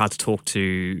is very hard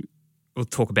to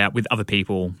talk about with other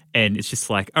people. And it's just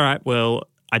like, all right, well,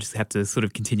 I just have to sort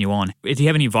of continue on. Do you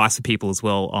have any advice for people as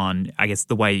well on, I guess,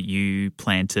 the way you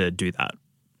plan to do that?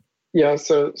 Yeah,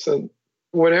 so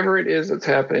whatever it is that's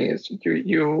happening, is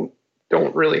you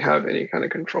don't really have any kind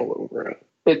of control over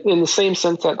it. In the same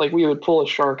sense that, like, we would pull a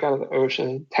shark out of the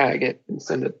ocean, tag it, and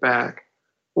send it back.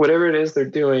 Whatever it is they're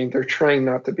doing, they're trying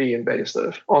not to be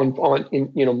invasive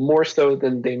more so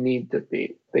than they need to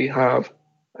be. They have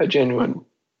a genuine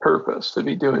purpose to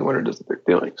be doing what it is that they're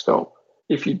doing. So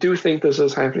if you do think this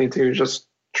is happening to you, just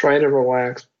try to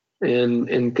relax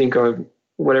and think of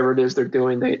whatever it is they're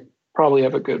doing. They probably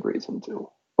have a good reason to.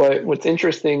 But what's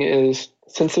interesting is,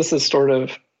 since this is sort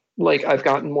of like, I've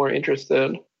gotten more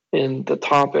interested in the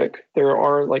topic, there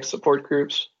are like support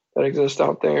groups that exist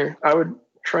out there. I would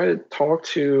try to talk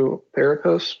to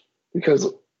therapists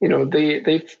because, you know,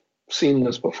 they've seen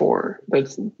this before.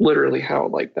 That's literally how,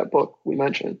 like, that book we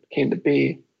mentioned came to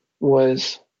be.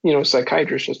 Was, you know,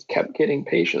 psychiatrists just kept getting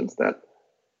patients that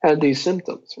had these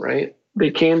symptoms, right?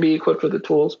 They can be equipped with the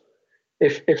tools.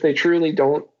 If they truly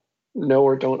don't know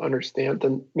or don't understand,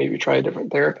 then maybe try a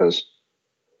different therapist.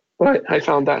 But I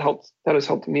found that has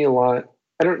helped me a lot.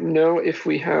 I don't know if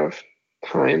we have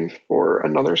time for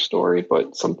another story,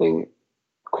 but something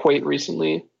quite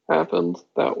recently happened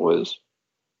that was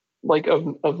like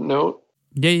of note.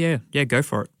 Yeah, go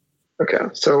for it. Okay,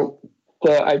 so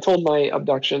I told my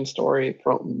abduction story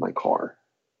from my car,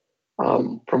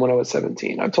 from when I was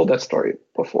 17. I've told that story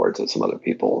before to some other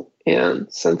people, and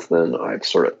since then I've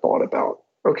sort of thought about,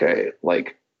 okay,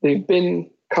 like, they've been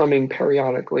coming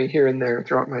periodically here and there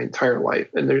throughout my entire life,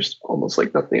 and there's almost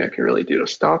like nothing I can really do to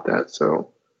stop that.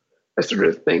 So I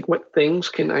started to think, what things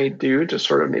can I do to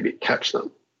sort of maybe catch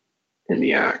them in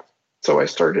the act? So I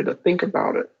started to think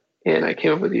about it, and I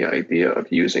came up with the idea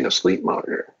of using a sleep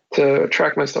monitor to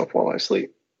track myself while I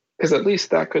sleep, because at least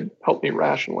that could help me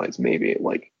rationalize, maybe,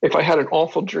 like, if I had an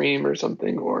awful dream or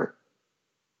something, or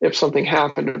if something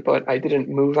happened but I didn't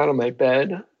move out of my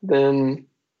bed, then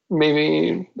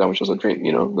maybe that was just a dream,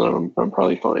 you know, then I'm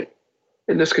probably fine.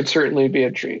 And this could certainly be a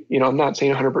dream. You know, I'm not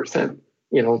saying 100%,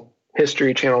 you know,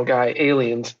 History Channel guy,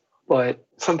 aliens, but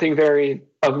something very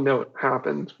of note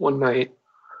happened one night.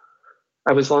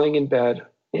 I was lying in bed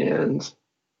and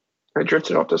I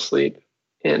drifted off to sleep,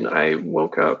 and I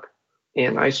woke up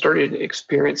and I started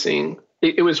experiencing,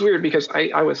 it was weird because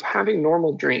I was having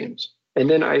normal dreams, and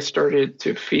then I started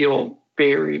to feel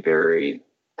very, very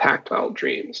tactile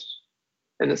dreams,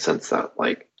 in the sense that,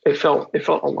 like, it felt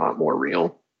a lot more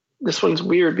real. This one's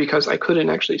weird because I couldn't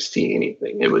actually see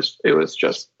anything. It was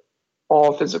just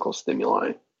all physical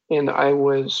stimuli, and I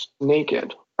was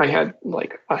naked. I had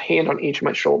like a hand on each of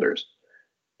my shoulders,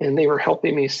 and they were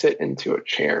helping me sit into a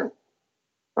chair.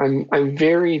 I'm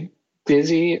very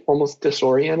dizzy, almost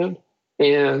disoriented,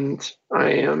 and I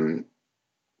am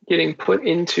getting put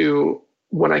into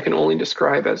what I can only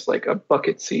describe as like a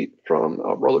bucket seat from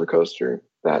a roller coaster.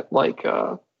 That, like,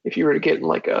 if you were to get in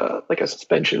like a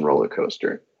suspension roller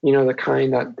coaster, you know, the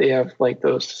kind that they have like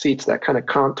those seats that kind of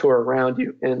contour around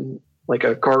you, and like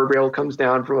a guardrail comes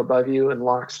down from above you and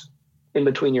locks in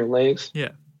between your legs. Yeah.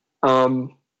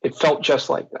 It felt just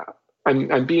like that.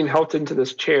 I'm being helped into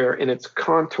this chair, and it's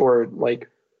contoured like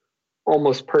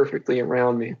almost perfectly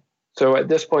around me. So at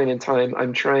this point in time,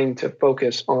 I'm trying to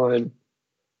focus on,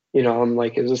 you know, I'm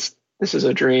like, this is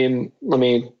a dream? Let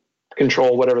me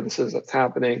control whatever this is that's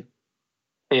happening.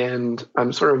 And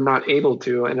I'm sort of not able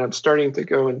to, and I'm starting to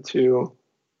go into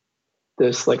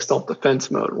this like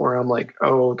self-defense mode where I'm like,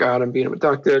 oh God, I'm being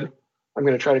abducted. I'm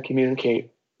going to try to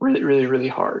communicate really, really, really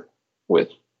hard with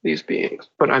these beings,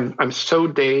 but I'm so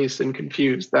dazed and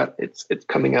confused that it's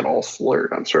coming out all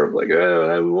slurred. I'm sort of like, oh,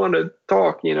 I want to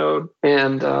talk,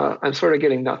 and I'm sort of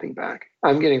getting nothing back.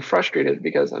 I'm getting frustrated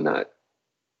because I'm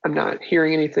not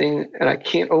hearing anything, and I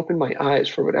can't open my eyes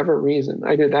for whatever reason.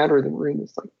 Either that or the room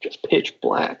is like just pitch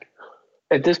black.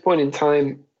 At this point in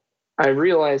time, I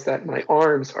realize that my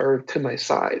arms are to my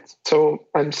sides. So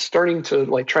I'm starting to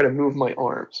like try to move my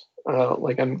arms.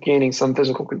 Like I'm gaining some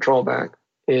physical control back,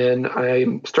 and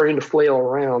I'm starting to flail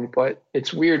around, but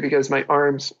it's weird because my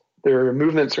arms, their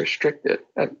movements are restricted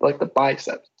at like the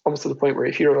biceps, almost to the point where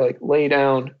if you were like lay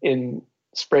down and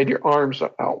spread your arms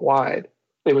out wide,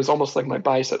 it was almost like my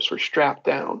biceps were strapped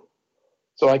down.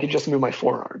 So I could just move my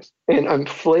forearms, and I'm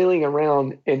flailing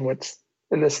around and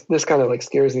this kind of like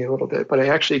scares me a little bit, but I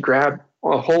actually grab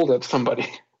a hold of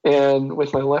somebody and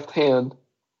with my left hand,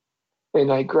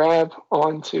 and I grab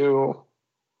onto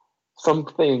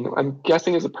something I'm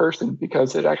guessing is a person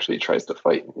because it actually tries to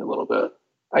fight me a little bit.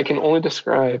 I can only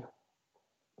describe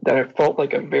that it felt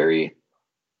like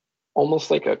almost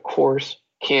like a coarse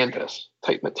canvas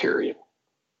type material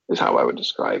is how I would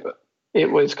describe it.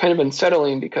 It was kind of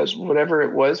unsettling because whatever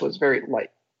it was very light,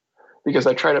 because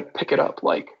I tried to pick it up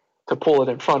like to pull it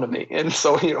in front of me. And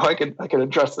so, I could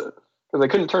address it because I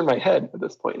couldn't turn my head at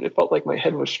this point. It felt like my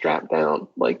head was strapped down,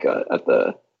 like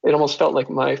it almost felt like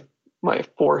my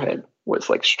forehead was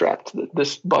like strapped to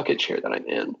this bucket chair that I'm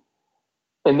in.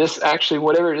 And this actually,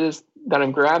 whatever it is that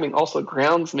I'm grabbing also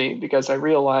grounds me because I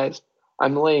realize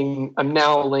I'm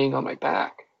now laying on my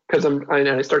back because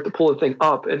I start to pull the thing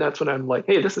up. And that's when I'm like,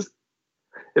 hey, if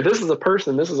this is a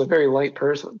person, this is a very light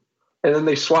person. And then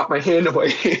they swap my hand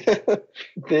away.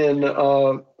 Then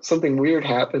something weird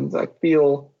happens. I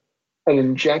feel an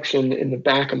injection in the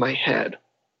back of my head,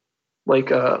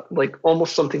 like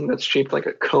almost something that's shaped like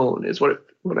a cone is what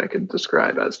I could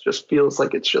describe as. Just feels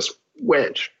like it's just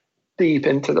wedged deep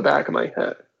into the back of my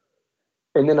head.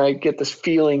 And then I get this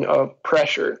feeling of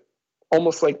pressure,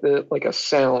 almost like a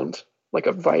sound, like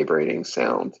a vibrating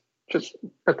sound, just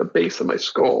at the base of my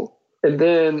skull. And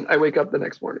then I wake up the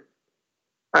next morning.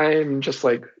 I'm just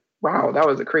like, wow, that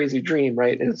was a crazy dream,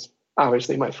 right? Is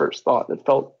obviously my first thought. It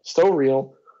felt so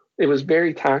real. It was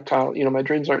very tactile. My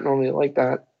dreams aren't normally like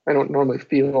that. I don't normally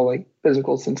feel like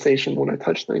physical sensation when I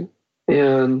touch things.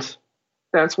 And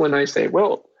that's when I say,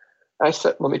 well,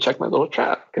 let me check my little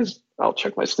trap because I'll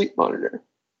check my sleep monitor.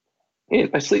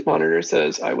 And my sleep monitor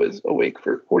says I was awake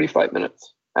for 45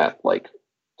 minutes at like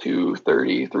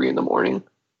 2:30, 3 in the morning.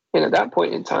 And at that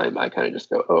point in time, I kind of just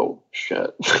go, oh,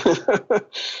 shit.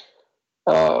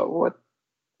 What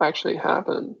actually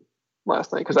happened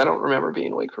last night? Because I don't remember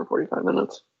being awake for 45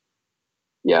 minutes.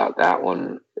 Yeah, that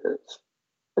one is.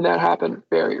 And that happened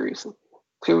very recently.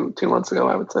 2 months ago,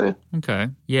 I would say. Okay.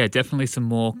 Yeah, definitely some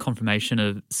more confirmation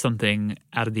of something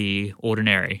out of the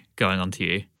ordinary going on to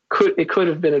you. It could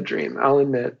have been a dream. I'll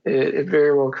admit. It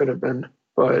very well could have been.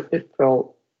 But it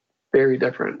felt very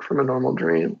different from a normal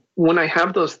dream. When I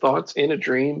have those thoughts in a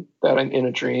dream that I'm in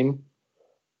a dream,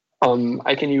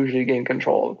 I can usually gain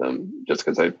control of them just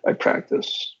because I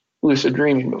practiced lucid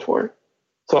dreaming before.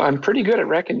 So I'm pretty good at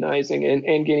recognizing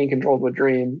and gaining control of a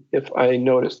dream if I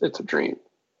notice it's a dream.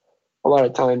 A lot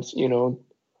of times, you'll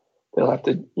have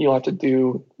to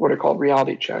do what are called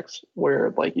reality checks,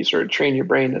 where like you sort of train your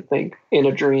brain to think in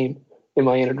a dream, am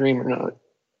I in a dream or not?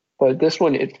 But this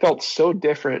one, it felt so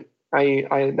different.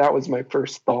 That was my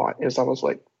first thought, is I was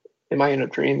like, am I in a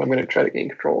dream? I'm going to try to gain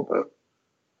control of it.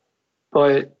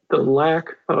 But the lack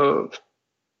of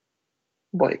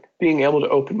like being able to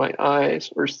open my eyes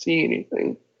or see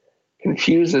anything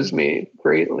confuses me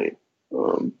greatly.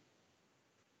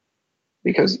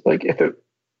 Because like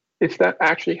if that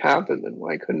actually happened, then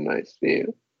why couldn't I see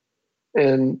it?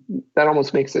 And that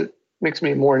almost makes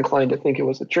me more inclined to think it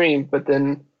was a dream. But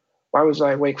then why was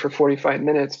I awake for 45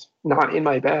 minutes, not in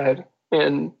my bed,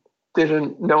 and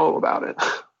didn't know about it?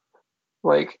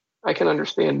 Like, I can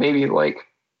understand maybe like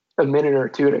a minute or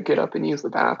two to get up and use the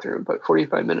bathroom, but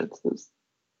 45 minutes is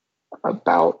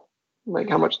about like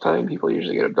how much time people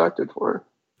usually get abducted for.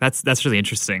 That's really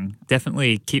interesting.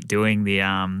 Definitely keep doing the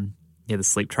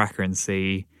sleep tracker and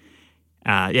see.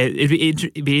 It'd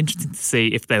be interesting to see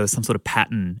if there was some sort of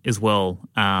pattern as well,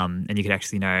 and you could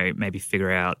actually maybe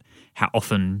figure out how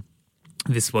often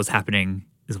this was happening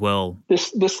as well.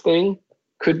 This thing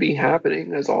could be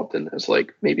happening as often as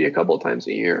like maybe a couple of times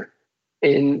a year,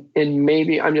 and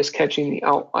maybe I'm just catching the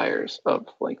outliers of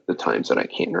like the times that I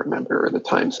can't remember or the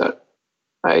times that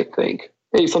I think,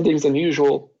 hey, something's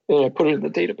unusual, and I put it in the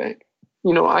data bank.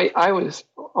 I was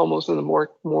almost in the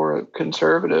more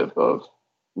conservative of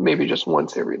maybe just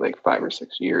once every like 5 or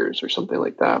 6 years or something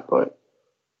like that. But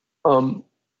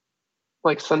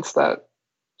like since that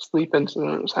sleep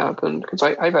incident has happened, because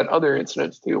I've had other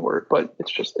incidents too, but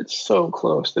it's so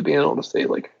close to being able to say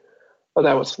like, oh,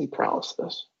 that was sleep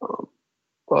paralysis.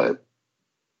 But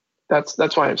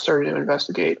that's why I've started to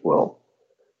investigate. Well,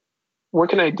 what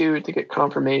can I do to get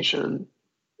confirmation,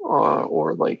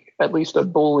 or like at least a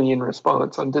Boolean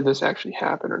response on did this actually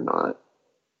happen or not?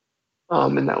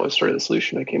 And that was sort of the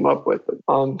solution I came up with.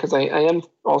 Because I am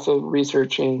also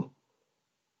researching,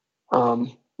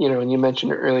 and you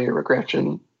mentioned earlier,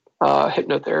 regression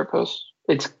hypnotherapists.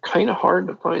 It's kind of hard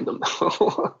to find them.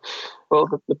 Well,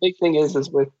 the big thing is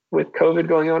with COVID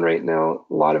going on right now,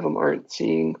 a lot of them aren't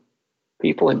seeing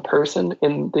people in person,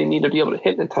 and they need to be able to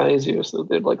hypnotize you, so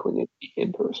they'd likely need to be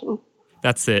in person.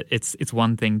 That's it. It's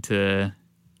one thing to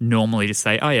normally just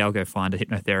say, oh yeah, I'll go find a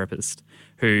hypnotherapist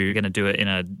who's going to do it in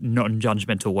a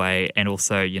non-judgmental way, and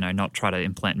also, not try to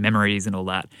implant memories and all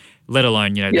that, let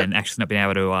alone, then actually not being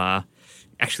able to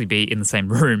actually be in the same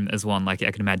room as one. Like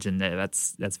I can imagine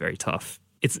that's very tough.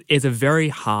 It's a very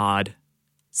hard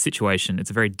situation. It's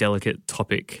a very delicate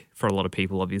topic for a lot of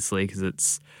people, obviously, because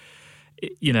it's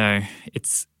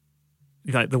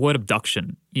like the word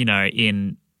abduction,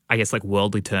 in, I guess, like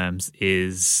worldly terms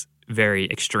is very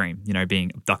extreme,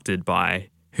 being abducted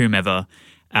by whomever.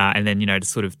 And then, to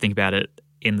sort of think about it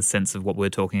in the sense of what we're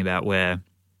talking about, where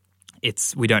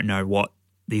we don't know what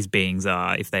these beings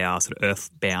are, if they are sort of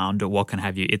earthbound or what can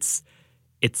have you. It's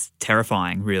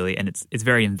terrifying, really, and it's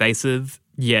very invasive,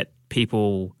 yet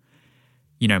people,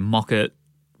 mock it,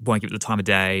 won't give it the time of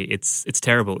day. It's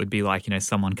terrible. It'd be like,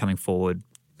 someone coming forward,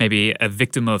 maybe a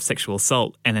victim of sexual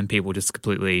assault, and then people just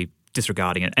completely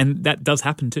disregarding it. And that does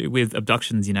happen too with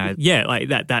abductions, Yeah, like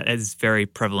that is very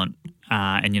prevalent.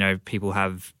 And, people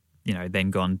have,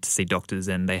 then gone to see doctors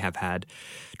and they have had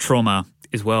trauma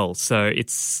as well. So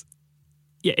it's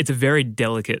a very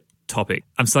delicate topic.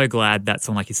 I'm so glad that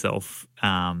someone like yourself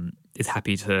is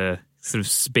happy to sort of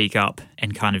speak up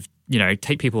and kind of,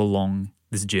 take people along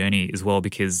this journey as well,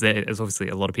 because there's obviously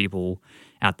a lot of people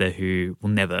out there who will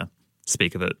never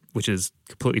speak of it, which is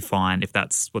completely fine if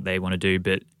that's what they want to do.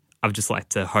 But I would just like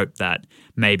to hope that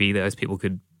maybe those people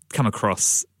could come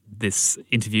across this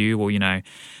interview or,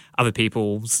 other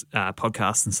people's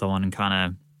podcasts and so on, and kind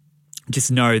of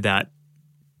just know that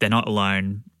they're not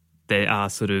alone. There are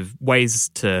sort of ways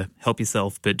to help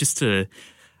yourself, but just to,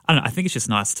 I don't know, I think it's just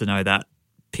nice to know that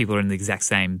people are in the exact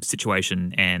same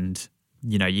situation, and,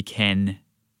 you can,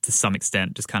 to some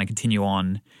extent, just kind of continue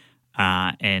on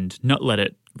and not let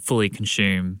it fully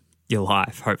consume your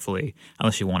life, hopefully,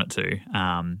 unless you want it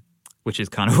to, which is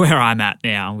kind of where I'm at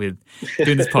now with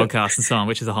doing this podcast and so on,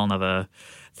 which is a whole nother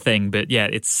thing. But yeah,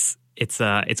 it's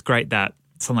great that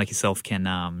someone like yourself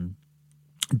can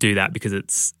do that,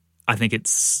 because I think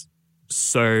it's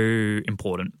so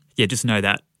important. Yeah, just know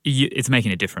that it's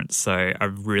making a difference. So I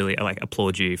really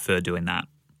applaud you for doing that.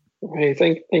 Hey,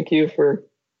 thank you for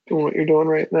doing what you're doing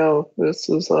right now. This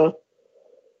is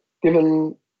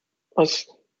giving us,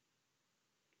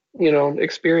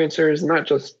 experiencers, not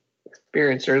just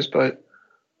experiencers, but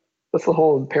with the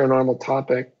whole paranormal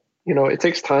topic, it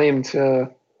takes time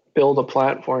to build a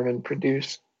platform and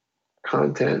produce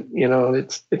content.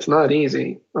 It's not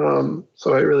easy.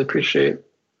 So I really appreciate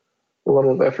the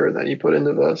level of effort that you put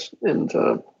into this, and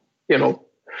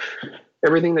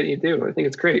everything that you do. I think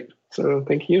it's great. So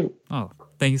thank you. Oh,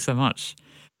 thank you so much.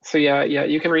 So yeah,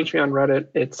 you can reach me on Reddit.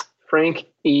 It's Frank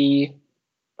E,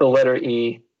 the letter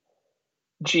E,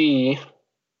 G,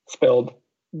 spelled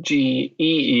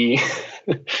G-E-E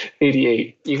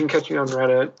 88. You can catch me on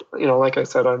Reddit. Like I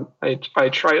said, I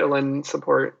try to lend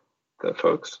support to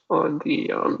folks on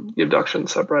the abduction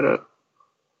subreddit.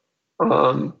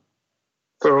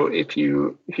 So if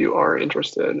you are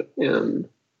interested in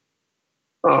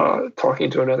talking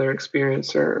to another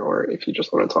experiencer, or if you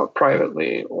just want to talk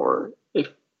privately, or if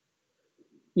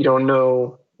you don't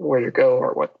know where to go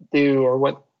or what to do or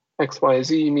what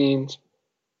XYZ means,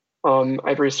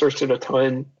 I've researched it a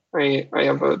ton. I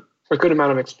have a good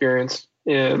amount of experience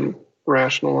in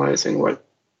rationalizing what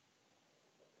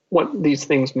these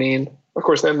things mean. Of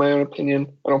course, I have my own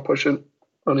opinion. I don't push it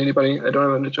on anybody. I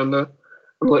don't have an agenda.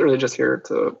 I'm literally just here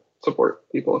to support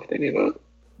people if they need it.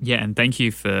 Yeah, and thank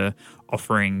you for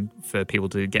offering for people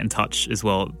to get in touch as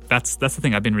well. That's the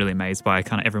thing I've been really amazed by.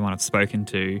 Kind of everyone I've spoken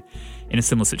to in a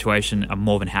similar situation, I'm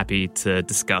more than happy to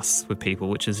discuss with people,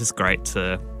 which is just great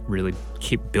to really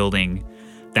keep building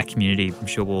that community. I'm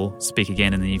sure we'll speak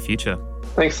again in the near future.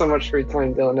 Thanks so much for your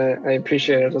time, Dylan. I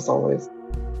appreciate it as always.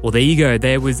 Well, there you go.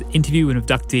 There was Interview with an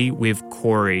Abductee with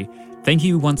Corey. Thank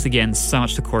you once again so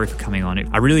much to Corey for coming on.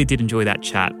 I really did enjoy that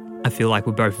chat. I feel like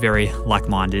we're both very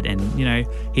like-minded, and,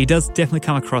 he does definitely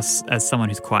come across as someone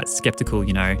who's quite skeptical,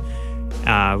 we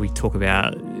talk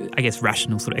about, I guess,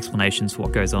 rational sort of explanations for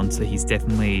what goes on, so he's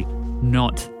definitely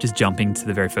not just jumping to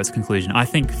the very first conclusion. I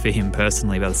think for him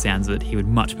personally, by the sounds of it, he would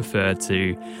much prefer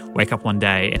to wake up one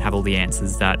day and have all the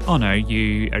answers that, oh no,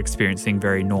 you are experiencing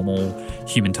very normal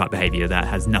human type behavior that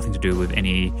has nothing to do with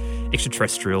any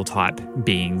extraterrestrial type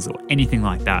beings or anything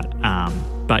like that.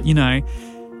 But,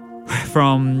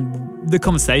 from the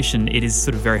conversation, it is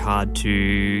sort of very hard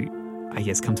to, I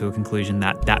guess, come to a conclusion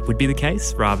that that would be the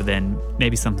case, rather than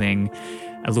maybe something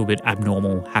a little bit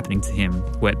abnormal happening to him,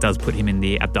 where it does put him in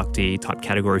the abductee type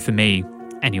category for me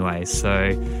anyway.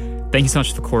 So thank you so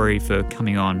much for Corey for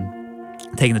coming on,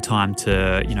 taking the time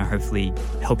to, hopefully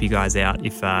help you guys out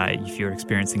if you're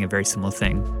experiencing a very similar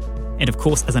thing. And of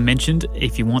course, as I mentioned,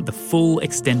 if you want the full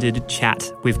extended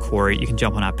chat with Corey, you can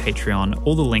jump on our Patreon.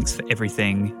 All the links for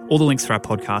everything, all the links for our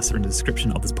podcast are in the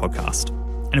description of this podcast.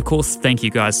 And of course, thank you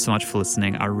guys so much for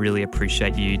listening. I really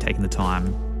appreciate you taking the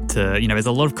time to, there's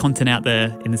a lot of content out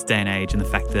there in this day and age, and the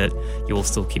fact that you all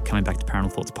still keep coming back to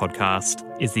Paranormal Thoughts podcast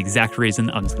is the exact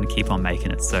reason I'm just going to keep on making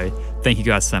it. So thank you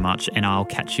guys so much, and I'll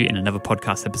catch you in another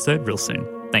podcast episode real soon.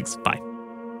 Thanks. Bye.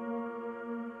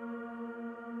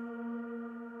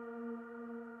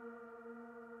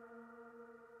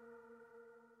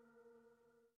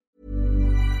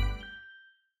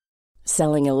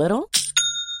 Selling a little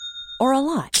or a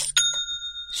lot?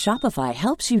 Shopify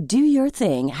helps you do your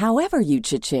thing however you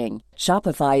cha-ching.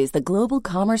 Shopify is the global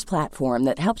commerce platform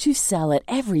that helps you sell at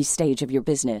every stage of your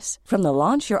business. From the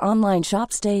launch your online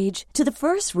shop stage to the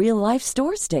first real-life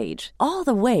store stage, all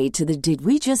the way to the did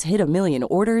we just hit a million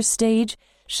orders stage.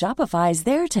 Shopify is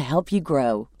there to help you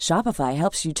grow. Shopify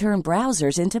helps you turn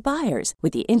browsers into buyers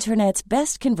with the internet's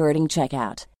best converting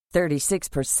checkout.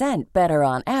 36% better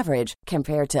on average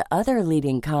compared to other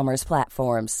leading commerce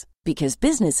platforms. Because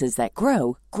businesses that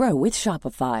grow, grow with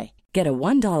Shopify. Get a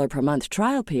 $1 per month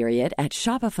trial period at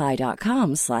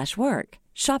shopify.com/work.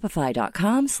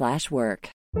 Shopify.com/work.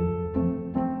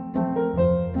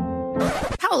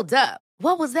 Hold up.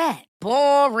 What was that?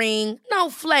 Boring. No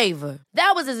flavor.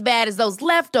 That was as bad as those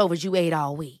leftovers you ate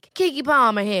all week. Keke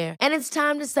Palmer here, and it's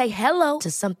time to say hello to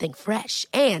something fresh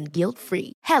and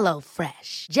guilt-free.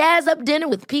 HelloFresh. Jazz up dinner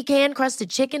with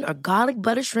pecan-crusted chicken or garlic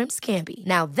butter shrimp scampi.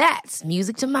 Now that's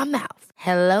music to my mouth.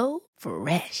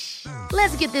 HelloFresh.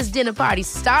 Let's get this dinner party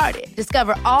started.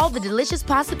 Discover all the delicious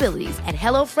possibilities at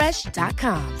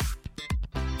HelloFresh.com.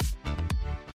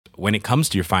 When it comes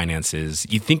to your finances,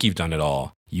 you think you've done it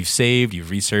all. You've saved, you've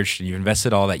researched, and you've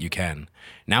invested all that you can.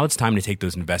 Now it's time to take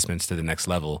those investments to the next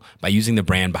level by using the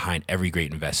brand behind every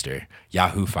great investor,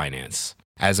 Yahoo Finance.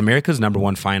 As America's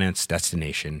 #1 finance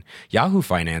destination, Yahoo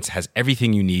Finance has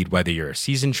everything you need, whether you're a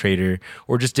seasoned trader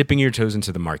or just dipping your toes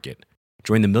into the market.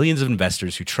 Join the millions of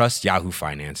investors who trust Yahoo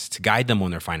Finance to guide them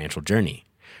on their financial journey.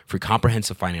 For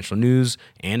comprehensive financial news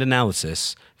and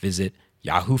analysis, visit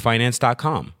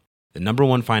yahoofinance.com, the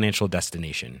 #1 financial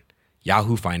destination,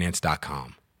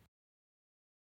 yahoofinance.com.